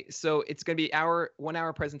so it's going to be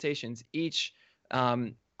 1-hour presentations each.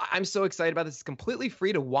 I'm so excited about this. It's completely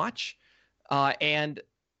free to watch. And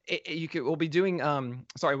we'll be doing,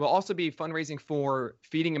 we'll also be fundraising for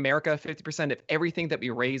Feeding America. 50% of everything that we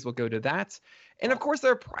raise will go to that. And of course,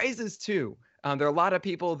 there are prizes too. There are a lot of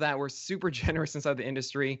people that were super generous inside the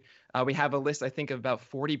industry. We have a list, I think, of about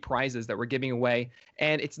 40 prizes that we're giving away.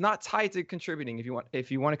 And it's not tied to contributing. If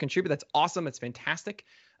you want to contribute, that's awesome. It's fantastic.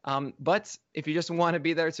 But if you just want to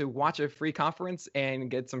be there to watch a free conference and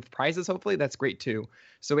get some prizes, hopefully, that's great too.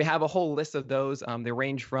 So we have a whole list of those. They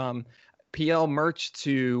range from PL merch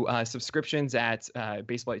to subscriptions at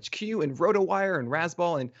Baseball HQ and RotoWire and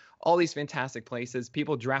Razzball and all these fantastic places.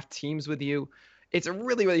 People draft teams with you. It's a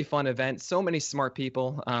really, really fun event. So many smart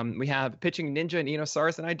people. We have Pitching Ninja and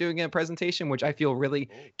Enosaurus and I doing a presentation, which I feel really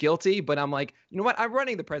guilty. But I'm like, you know what? I'm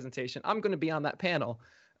running the presentation. I'm going to be on that panel.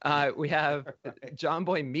 We have John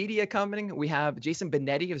Boy Media coming. We have Jason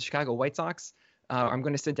Benetti of the Chicago White Sox. I'm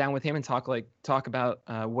going to sit down with him and talk about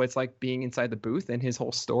what it's like being inside the booth and his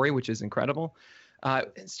whole story, which is incredible.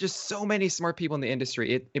 It's just so many smart people in the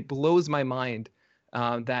industry. It blows my mind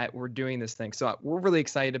that we're doing this thing. So we're really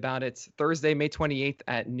excited about it. Thursday, May 28th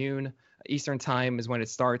at noon Eastern time is when it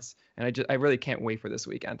starts, and I really can't wait for this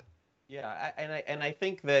weekend. Yeah, and I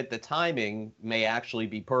think that the timing may actually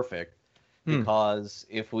be perfect. Because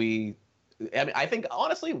I think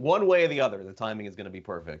honestly, one way or the other, the timing is going to be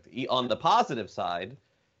perfect. On the positive side,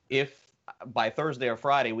 if by Thursday or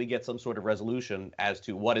Friday we get some sort of resolution as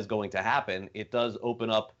to what is going to happen, it does open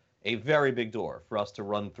up a very big door for us to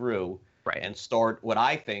run through and start what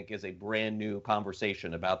I think is a brand new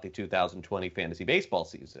conversation about the 2020 fantasy baseball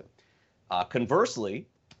season. Conversely,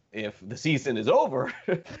 if the season is over,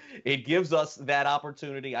 it gives us that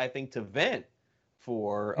opportunity, I think, to vent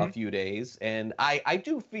for a few days, and I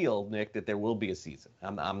do feel, Nick, that there will be a season.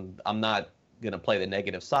 I'm not going to play the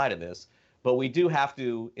negative side of this, but we do have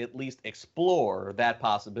to at least explore that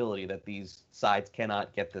possibility that these sides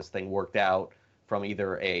cannot get this thing worked out from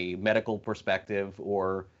either a medical perspective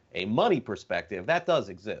or a money perspective. That does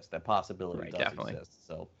exist. That possibility does exist.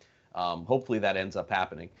 So hopefully that ends up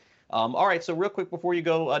happening. All right, so real quick before you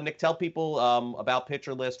go, Nick, tell people about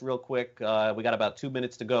Pitcher List real quick. We got about 2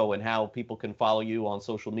 minutes to go, and how people can follow you on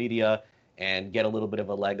social media and get a little bit of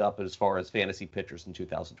a leg up as far as fantasy pitchers in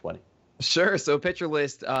 2020. Sure. So Pitcher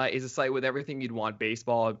List is a site with everything you'd want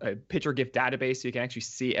baseball, a pitcher gift database, so you can actually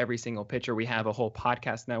see every single pitcher. We have a whole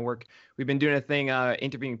podcast network. We've been doing a thing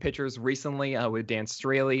interviewing pitchers recently with Dan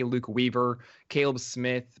Straley, Luke Weaver, Caleb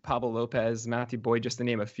Smith, Pablo Lopez, Matthew Boyd, just to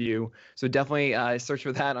name a few. So definitely search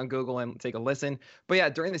for that on Google and take a listen. But yeah,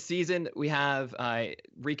 during the season, we have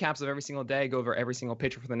recaps of every single day, go over every single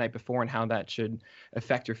pitcher for the night before and how that should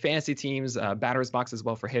affect your fantasy teams, batter's box as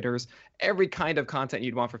well for hitters, every kind of content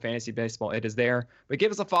you'd want for fantasy baseball. It is there. But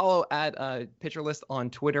give us a follow at Pitcher List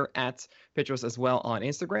on Twitter, at Pitcher List as well on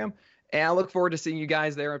Instagram. And I look forward to seeing you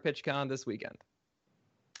guys there at PitchCon this weekend.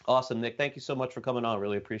 Awesome, Nick. Thank you so much for coming on.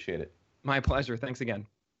 Really appreciate it. My pleasure. Thanks again.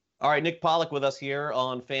 All right, Nick Pollack with us here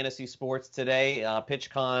on Fantasy Sports today.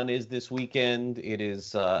 PitchCon is this weekend. It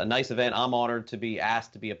is a nice event. I'm honored to be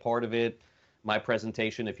asked to be a part of it. My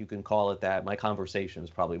presentation, if you can call it that, my conversation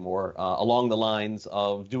is probably more along the lines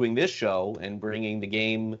of doing this show and bringing the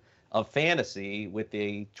game of fantasy with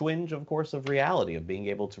a twinge, of course, of reality, of being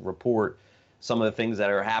able to report some of the things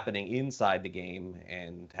that are happening inside the game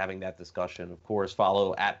and having that discussion. Of course,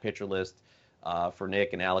 follow @PitcherList for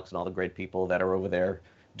Nick and Alex and all the great people that are over there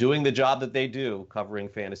doing the job that they do, covering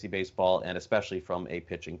fantasy baseball, and especially from a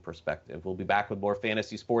pitching perspective. We'll be back with more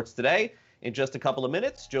fantasy sports today in just a couple of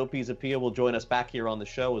minutes. Joe Pisapia will join us back here on the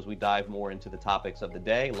show as we dive more into the topics of the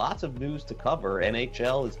day. Lots of news to cover.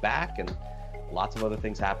 NHL is back, and lots of other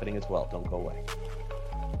things happening as well. Don't go away.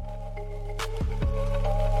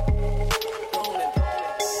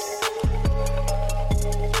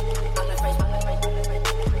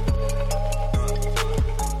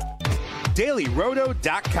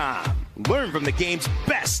 DailyRoto.com. Learn from the game's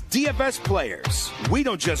best DFS players. We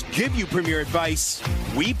don't just give you premier advice,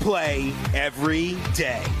 we play every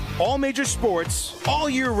day. All major sports, all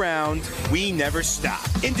year round, we never stop.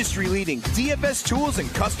 Industry-leading DFS tools and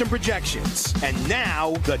custom projections. And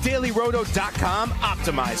now, the DailyRoto.com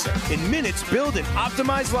Optimizer. In minutes, build and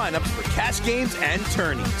optimize lineups for cash games and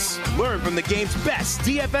tourneys. Learn from the game's best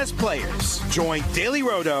DFS players. Join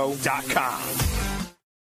DailyRoto.com.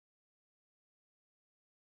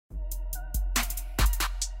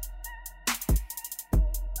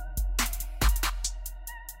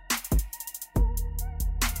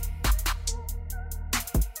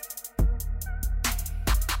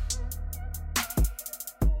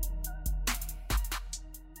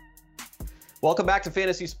 Welcome back to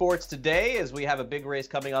Fantasy Sports today. As we have a big race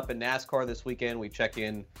coming up in NASCAR this weekend, we check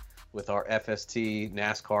in with our FST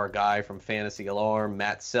NASCAR guy from Fantasy Alarm.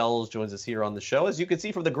 Matt Selz joins us here on the show. As you can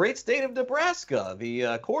see, from the great state of Nebraska, the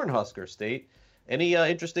Cornhusker state. Any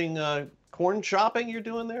interesting corn shopping you're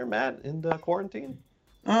doing there, Matt, in quarantine?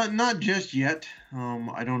 Not just yet.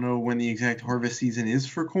 I don't know when the exact harvest season is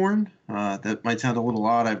for corn. That might sound a little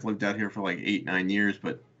odd. I've lived out here for like 8-9 years,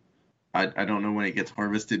 but I don't know when it gets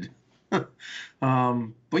harvested.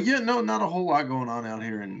 But yeah, no, not a whole lot going on out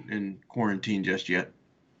here in quarantine just yet.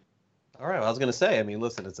 All right, well, I was going to say, I mean,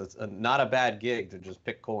 listen, it's not a bad gig to just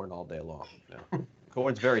pick corn all day long. You know?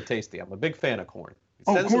 Corn's very tasty. I'm a big fan of corn.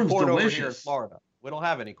 Send some corn's corn delicious. over here in Florida. We don't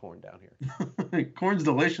have any corn down here. Corn's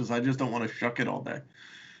delicious. I just don't want to shuck it all day.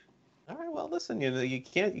 All right, well, listen, you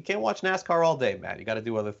can't watch NASCAR all day, Matt. You got to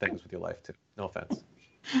do other things with your life too. No offense.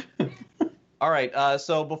 All right,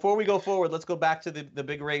 so before we go forward, let's go back to the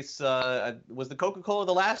big race. Was the Coca-Cola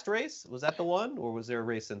the last race? Was that the one, or was there a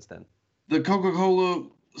race since then? The Coca-Cola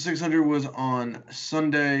 600 was on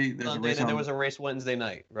Sunday. There was a race Wednesday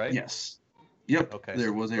night, right? Yes. Yep. Okay.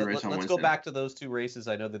 There was a race on Wednesday. Let's go back to those two races.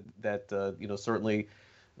 I know that certainly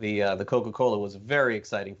the Coca-Cola was a very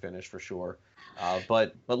exciting finish for sure.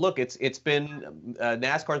 But look, it's been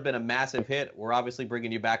NASCAR's been a massive hit. We're obviously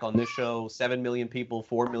bringing you back on this show. 7 million people,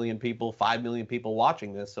 4 million people, 5 million people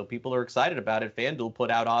watching this, so people are excited about it. FanDuel put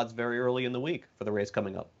out odds very early in the week for the race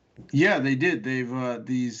coming up. Yeah, they did. They've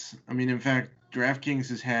in fact, DraftKings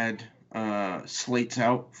has had slates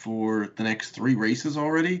out for the next 3 races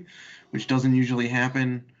already, which doesn't usually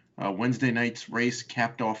happen. Wednesday night's race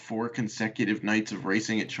capped off 4 consecutive nights of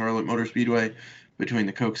racing at Charlotte Motor Speedway between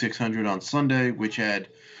the Coke 600 on Sunday, which had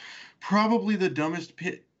probably the dumbest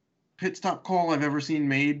pit stop call I've ever seen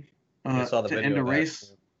made to end a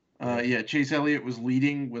race. Chase Elliott was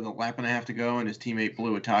leading with a lap and a half to go, and his teammate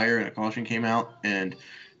blew a tire, and a caution came out, and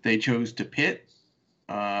they chose to pit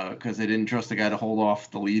because they didn't trust the guy to hold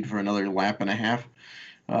off the lead for another lap and a half.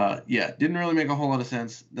 Didn't really make a whole lot of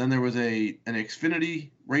sense. Then there was an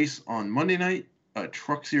Xfinity race on Monday night, a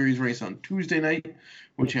Truck Series race on Tuesday night,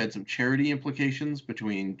 which had some charity implications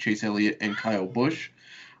between Chase Elliott and Kyle Busch.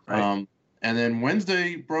 Right. And then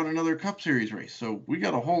Wednesday brought another Cup Series race. So we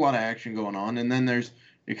got a whole lot of action going on. And then there's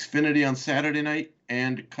Xfinity on Saturday night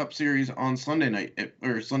and Cup Series on Sunday night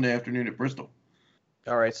or Sunday afternoon at Bristol.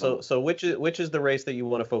 All right. So which is the race that you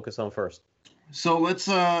want to focus on first? So let's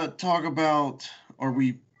talk about, are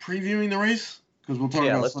we previewing the race? Because we'll talk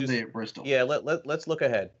about Sunday at Bristol. Yeah, let's look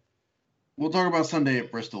ahead. We'll talk about Sunday at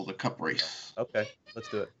Bristol, the Cup race. Okay, let's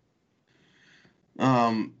do it.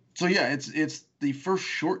 So yeah, it's the first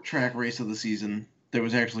short track race of the season that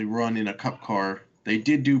was actually run in a Cup car. They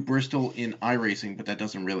did do Bristol in iRacing, but that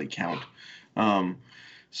doesn't really count.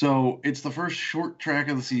 So it's the first short track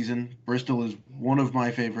of the season. Bristol is one of my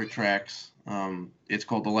favorite tracks. It's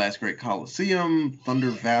called the Last Great Coliseum, Thunder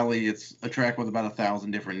Valley. It's a track with about 1,000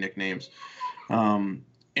 different nicknames. And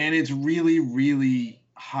it's really, really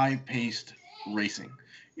high-paced racing.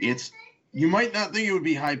 You might not think it would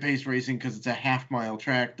be high-paced racing because it's a half-mile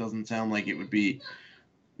track. Doesn't sound like it would be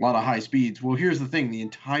a lot of high speeds. Well, here's the thing. The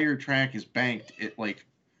entire track is banked at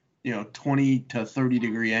 20 to 30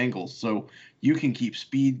 degree angles. So you can keep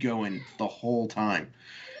speed going the whole time.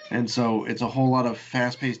 And so it's a whole lot of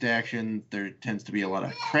fast-paced action. There tends to be a lot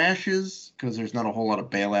of crashes because there's not a whole lot of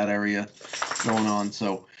bailout area going on.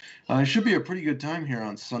 So it should be a pretty good time here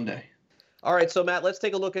on Sunday. All right, so Matt, let's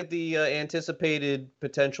take a look at the anticipated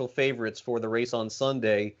potential favorites for the race on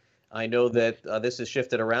Sunday. I know that this has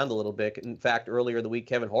shifted around a little bit. In fact, earlier in the week,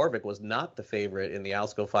 Kevin Harvick was not the favorite in the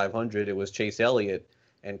Alsco 500. It was Chase Elliott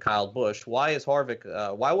and Kyle Busch. Why was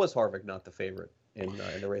Harvick not the favorite in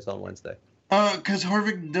the race on Wednesday? Because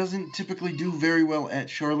Harvick doesn't typically do very well at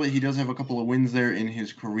Charlotte. He does have a couple of wins there in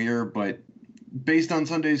his career, but based on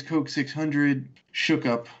Sunday's Coke 600, shook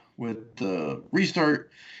up with the restart.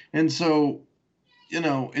 And so,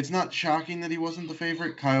 it's not shocking that he wasn't the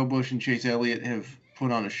favorite. Kyle Busch and Chase Elliott have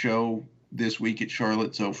put on a show this week at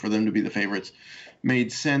Charlotte, so for them to be the favorites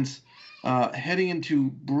made sense. Heading into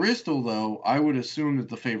Bristol, though, I would assume that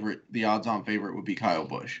the odds-on favorite would be Kyle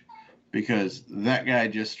Busch, because that guy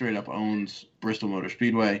just straight up owns Bristol Motor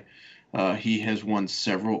Speedway. He has won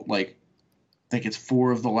several, I think it's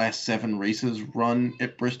 4 of the last 7 races run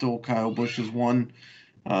at Bristol. Kyle Busch has won,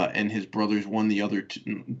 and his brothers won the other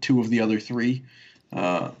 2 of the other 3.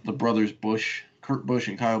 The brothers Busch, Kurt Busch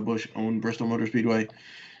and Kyle Busch, own Bristol Motor Speedway.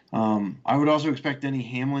 I would also expect Denny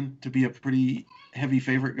Hamlin to be a pretty heavy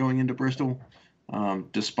favorite going into Bristol,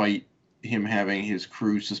 despite him having his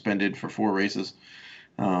crew suspended for 4 races.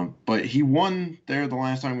 But he won there the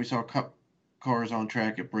last time we saw Cup cars on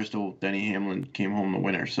track at Bristol. Denny Hamlin came home the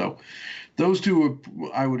winner. So those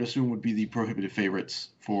 2, I would assume, would be the prohibitive favorites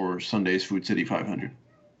for Sunday's Food City 500.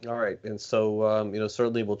 All right, and so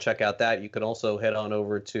certainly we'll check out that. You can also head on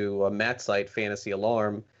over to Matt's site, Fantasy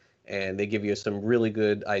Alarm, and they give you some really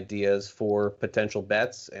good ideas for potential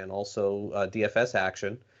bets and also DFS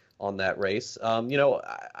action on that race.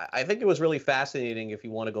 I think it was really fascinating, if you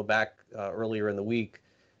want to go back earlier in the week,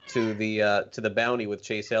 to the bounty with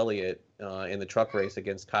Chase Elliott in the truck race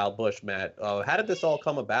against Kyle Busch. Matt, how did this all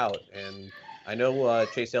come about? And I know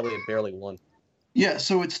Chase Elliott barely won. Yeah,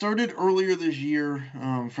 so it started earlier this year.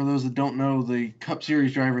 For those that don't know, the Cup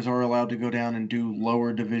Series drivers are allowed to go down and do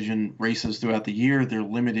lower division races throughout the year. They're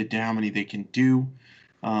limited to how many they can do.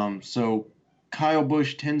 So Kyle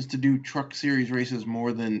Busch tends to do Truck Series races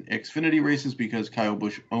more than Xfinity races because Kyle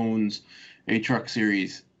Busch owns a Truck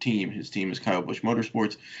Series team. His team is Kyle Busch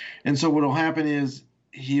Motorsports. And so what will happen is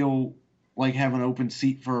he'll have an open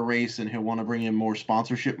seat for a race, and he'll want to bring in more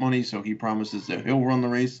sponsorship money. So he promises that he'll run the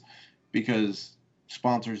race because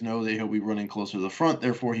sponsors know that he'll be running closer to the front,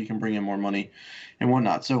 therefore he can bring in more money and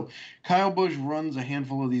whatnot. So Kyle Busch runs a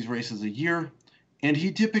handful of these races a year, and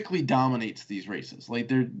he typically dominates these races.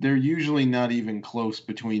 They're usually not even close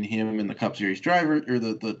between him and the Cup Series driver or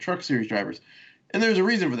the Truck Series drivers. And there's a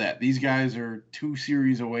reason for that. These guys are 2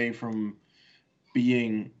 series away from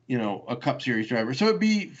being, a Cup Series driver. So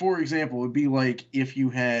for example, it'd be like if you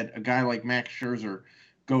had a guy like Max Scherzer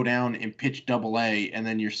go down and pitch AA, and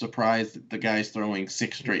then you're surprised that the guy's throwing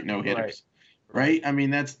 6 straight no-hitters, right? I mean,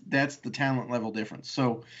 that's the talent level difference.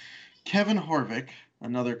 So Kevin Harvick,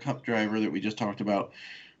 another Cup driver that we just talked about,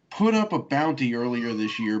 put up a bounty earlier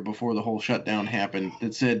this year before the whole shutdown happened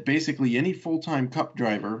that said basically any full-time Cup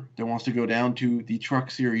driver that wants to go down to the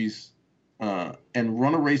Truck Series and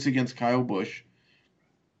run a race against Kyle Busch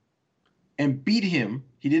and beat him.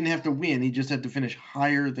 He didn't have to win. He just had to finish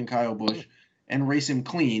higher than Kyle Busch and race him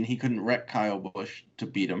clean. He couldn't wreck Kyle Busch to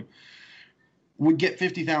beat him. Would get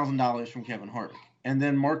 $50,000 from Kevin Harvick. And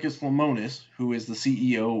then Marcus Lemonis, who is the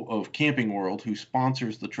CEO of Camping World, who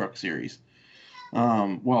sponsors the Truck Series.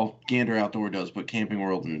 Gander Outdoor does, but Camping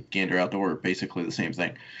World and Gander Outdoor are basically the same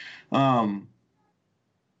thing.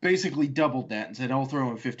 Basically doubled that and said, I'll throw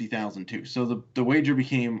in $50,000 too. So the wager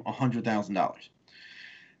became $100,000.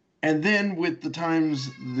 And then with the times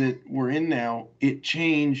that we're in now, it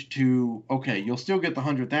changed to, okay, you'll still get the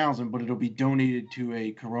 $100,000, but it'll be donated to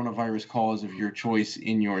a coronavirus cause of your choice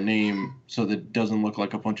in your name, so that it doesn't look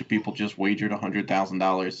like a bunch of people just wagered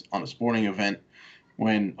 $100,000 on a sporting event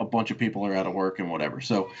when a bunch of people are out of work and whatever.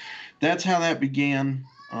 So that's how that began.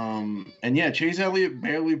 And yeah, Chase Elliott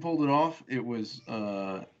barely pulled it off. It was,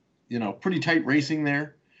 pretty tight racing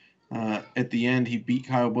there. At the end, he beat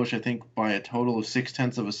Kyle Busch, I think, by a total of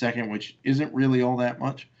 0.6 of a second, which isn't really all that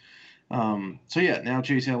much. Now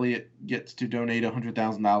Chase Elliott gets to donate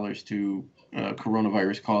 $100,000 to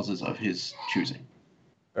coronavirus causes of his choosing.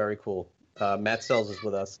 Very cool. Matt Selz is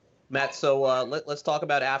with us. Matt, so let's talk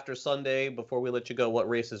about after Sunday before we let you go. What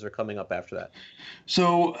races are coming up after that?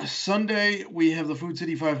 So Sunday we have the Food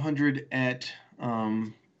City 500 at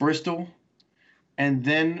Bristol, and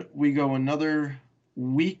then we go another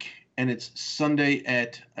week, and it's Sunday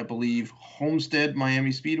at, I believe, Homestead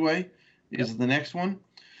Miami Speedway is the next one.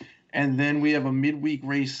 And then we have a midweek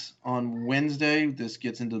race on Wednesday. This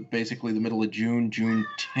gets into basically the middle of June, June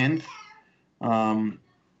 10th,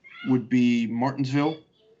 would be Martinsville.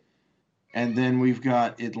 And then we've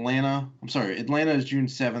got Atlanta. Atlanta is June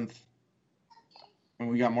 7th. And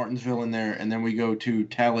we got Martinsville in there. And then we go to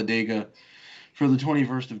Talladega for the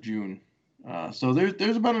 21st of June. So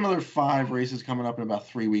there's about another 5 races coming up in about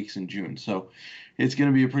 3 weeks in June. So it's going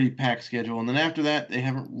to be a pretty packed schedule. And then after that, they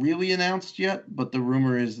haven't really announced yet, but the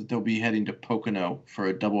rumor is that they'll be heading to Pocono for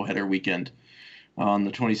a doubleheader weekend on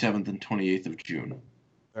the 27th and 28th of June.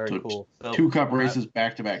 Very cool. So 2 Cup races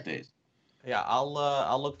back-to-back days. Yeah,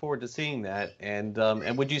 I'll look forward to seeing that. And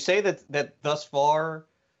would you say that thus far,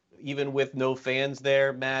 even with no fans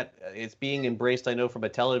there, Matt, it's being embraced, I know, from a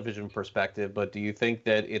television perspective, but do you think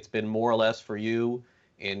that it's been more or less for you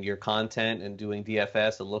in your content and doing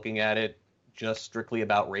DFS and looking at it just strictly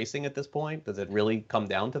about racing at this point? Does it really come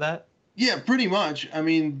down to that? Yeah, pretty much. I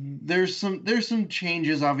mean, there's some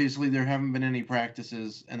changes. Obviously, there haven't been any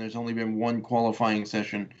practices, and there's only been 1 qualifying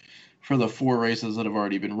session for the 4 races that have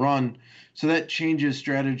already been run. So that changes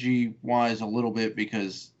strategy-wise a little bit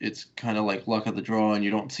because it's kind of like luck of the draw, and you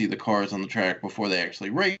don't see the cars on the track before they actually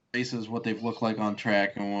races, what they've looked like on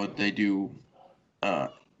track and what they do,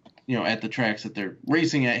 at the tracks that they're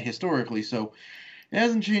racing at historically. So it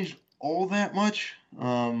hasn't changed all that much.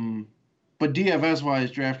 But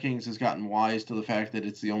DFS-wise, DraftKings has gotten wise to the fact that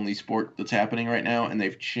it's the only sport that's happening right now, and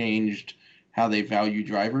they've changed how they value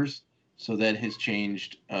drivers. So that has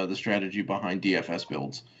changed the strategy behind DFS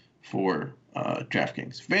builds for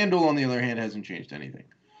DraftKings. FanDuel, on the other hand, hasn't changed anything.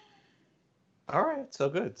 All right, so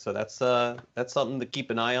good. So that's something to keep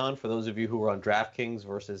an eye on for those of you who are on DraftKings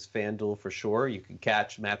versus FanDuel for sure. You can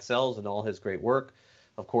catch Matt Selz and all his great work,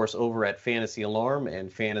 of course, over at Fantasy Alarm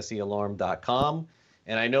and fantasyalarm.com.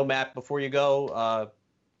 And I know, Matt, before you go,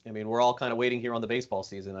 we're all kind of waiting here on the baseball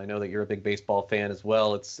season. I know that you're a big baseball fan as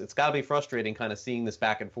well. It's got to be frustrating kind of seeing this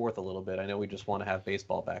back and forth a little bit. I know we just want to have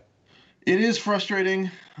baseball back. It is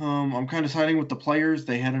frustrating. I'm kind of siding with the players.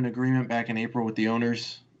 They had an agreement back in April with the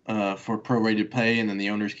owners for prorated pay, and then the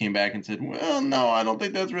owners came back and said, well, no, I don't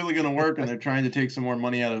think that's really going to work, and they're trying to take some more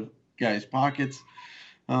money out of guys' pockets.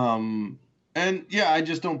 And, yeah, I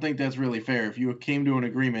just don't think that's really fair. If you came to an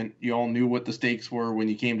agreement, you all knew what the stakes were when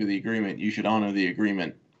you came to the agreement. You should honor the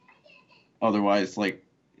agreement. Otherwise,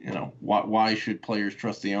 why should players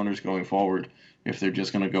trust the owners going forward if they're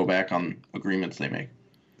just going to go back on agreements they make?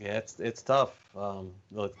 Yeah, it's tough.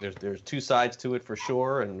 Look, there's 2 sides to it for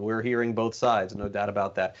sure, and we're hearing both sides, no doubt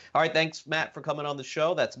about that. All right, thanks, Matt, for coming on the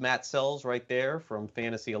show. That's Matt Selz right there from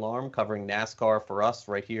Fantasy Alarm, covering NASCAR for us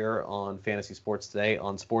right here on Fantasy Sports Today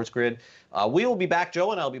on Sports Grid. We will be back,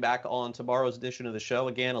 Joe, and I'll be back on tomorrow's edition of the show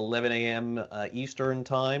again, 11 a.m. Eastern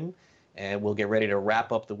time. And we'll get ready to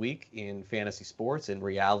wrap up the week in fantasy sports and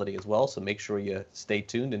reality as well. So make sure you stay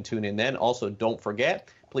tuned and tune in then. Also, don't forget,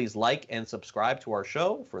 please like and subscribe to our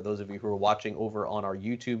show. For those of you who are watching over on our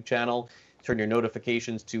YouTube channel, turn your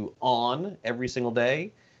notifications to on every single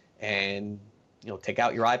day. And, take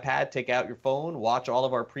out your iPad, take out your phone, watch all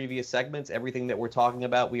of our previous segments, everything that we're talking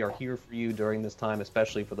about. We are here for you during this time,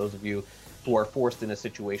 especially for those of you who are forced in a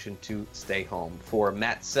situation to stay home. For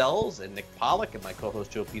Matt Selz and Nick Pollack and my co-host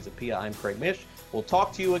Joe Pisapia, I'm Craig Mish. We'll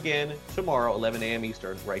talk to you again tomorrow, 11 a.m.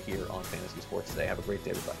 Eastern, right here on Fantasy Sports Today. Have a great day,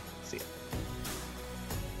 everybody. See ya.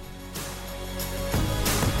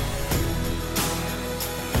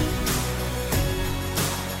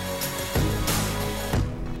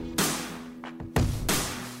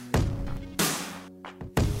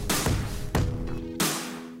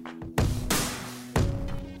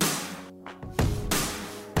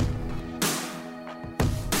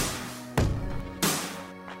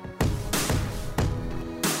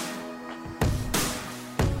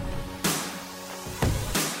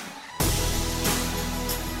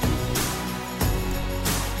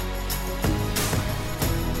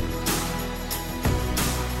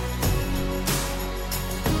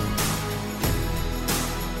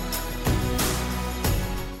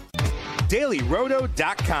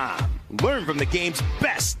 DailyRoto.com. Learn from the game's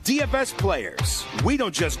best DFS players. We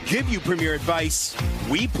don't just give you premier advice,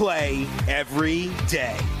 we play every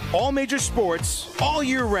day. All major sports, all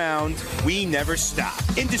year round, we never stop.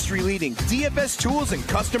 Industry-leading DFS tools and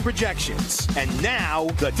custom projections. And now,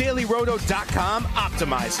 the DailyRoto.com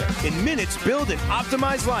Optimizer. In minutes, build and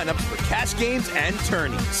optimize lineups for cash games and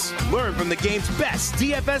tourneys. Learn from the game's best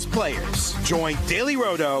DFS players. Join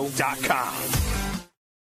DailyRoto.com.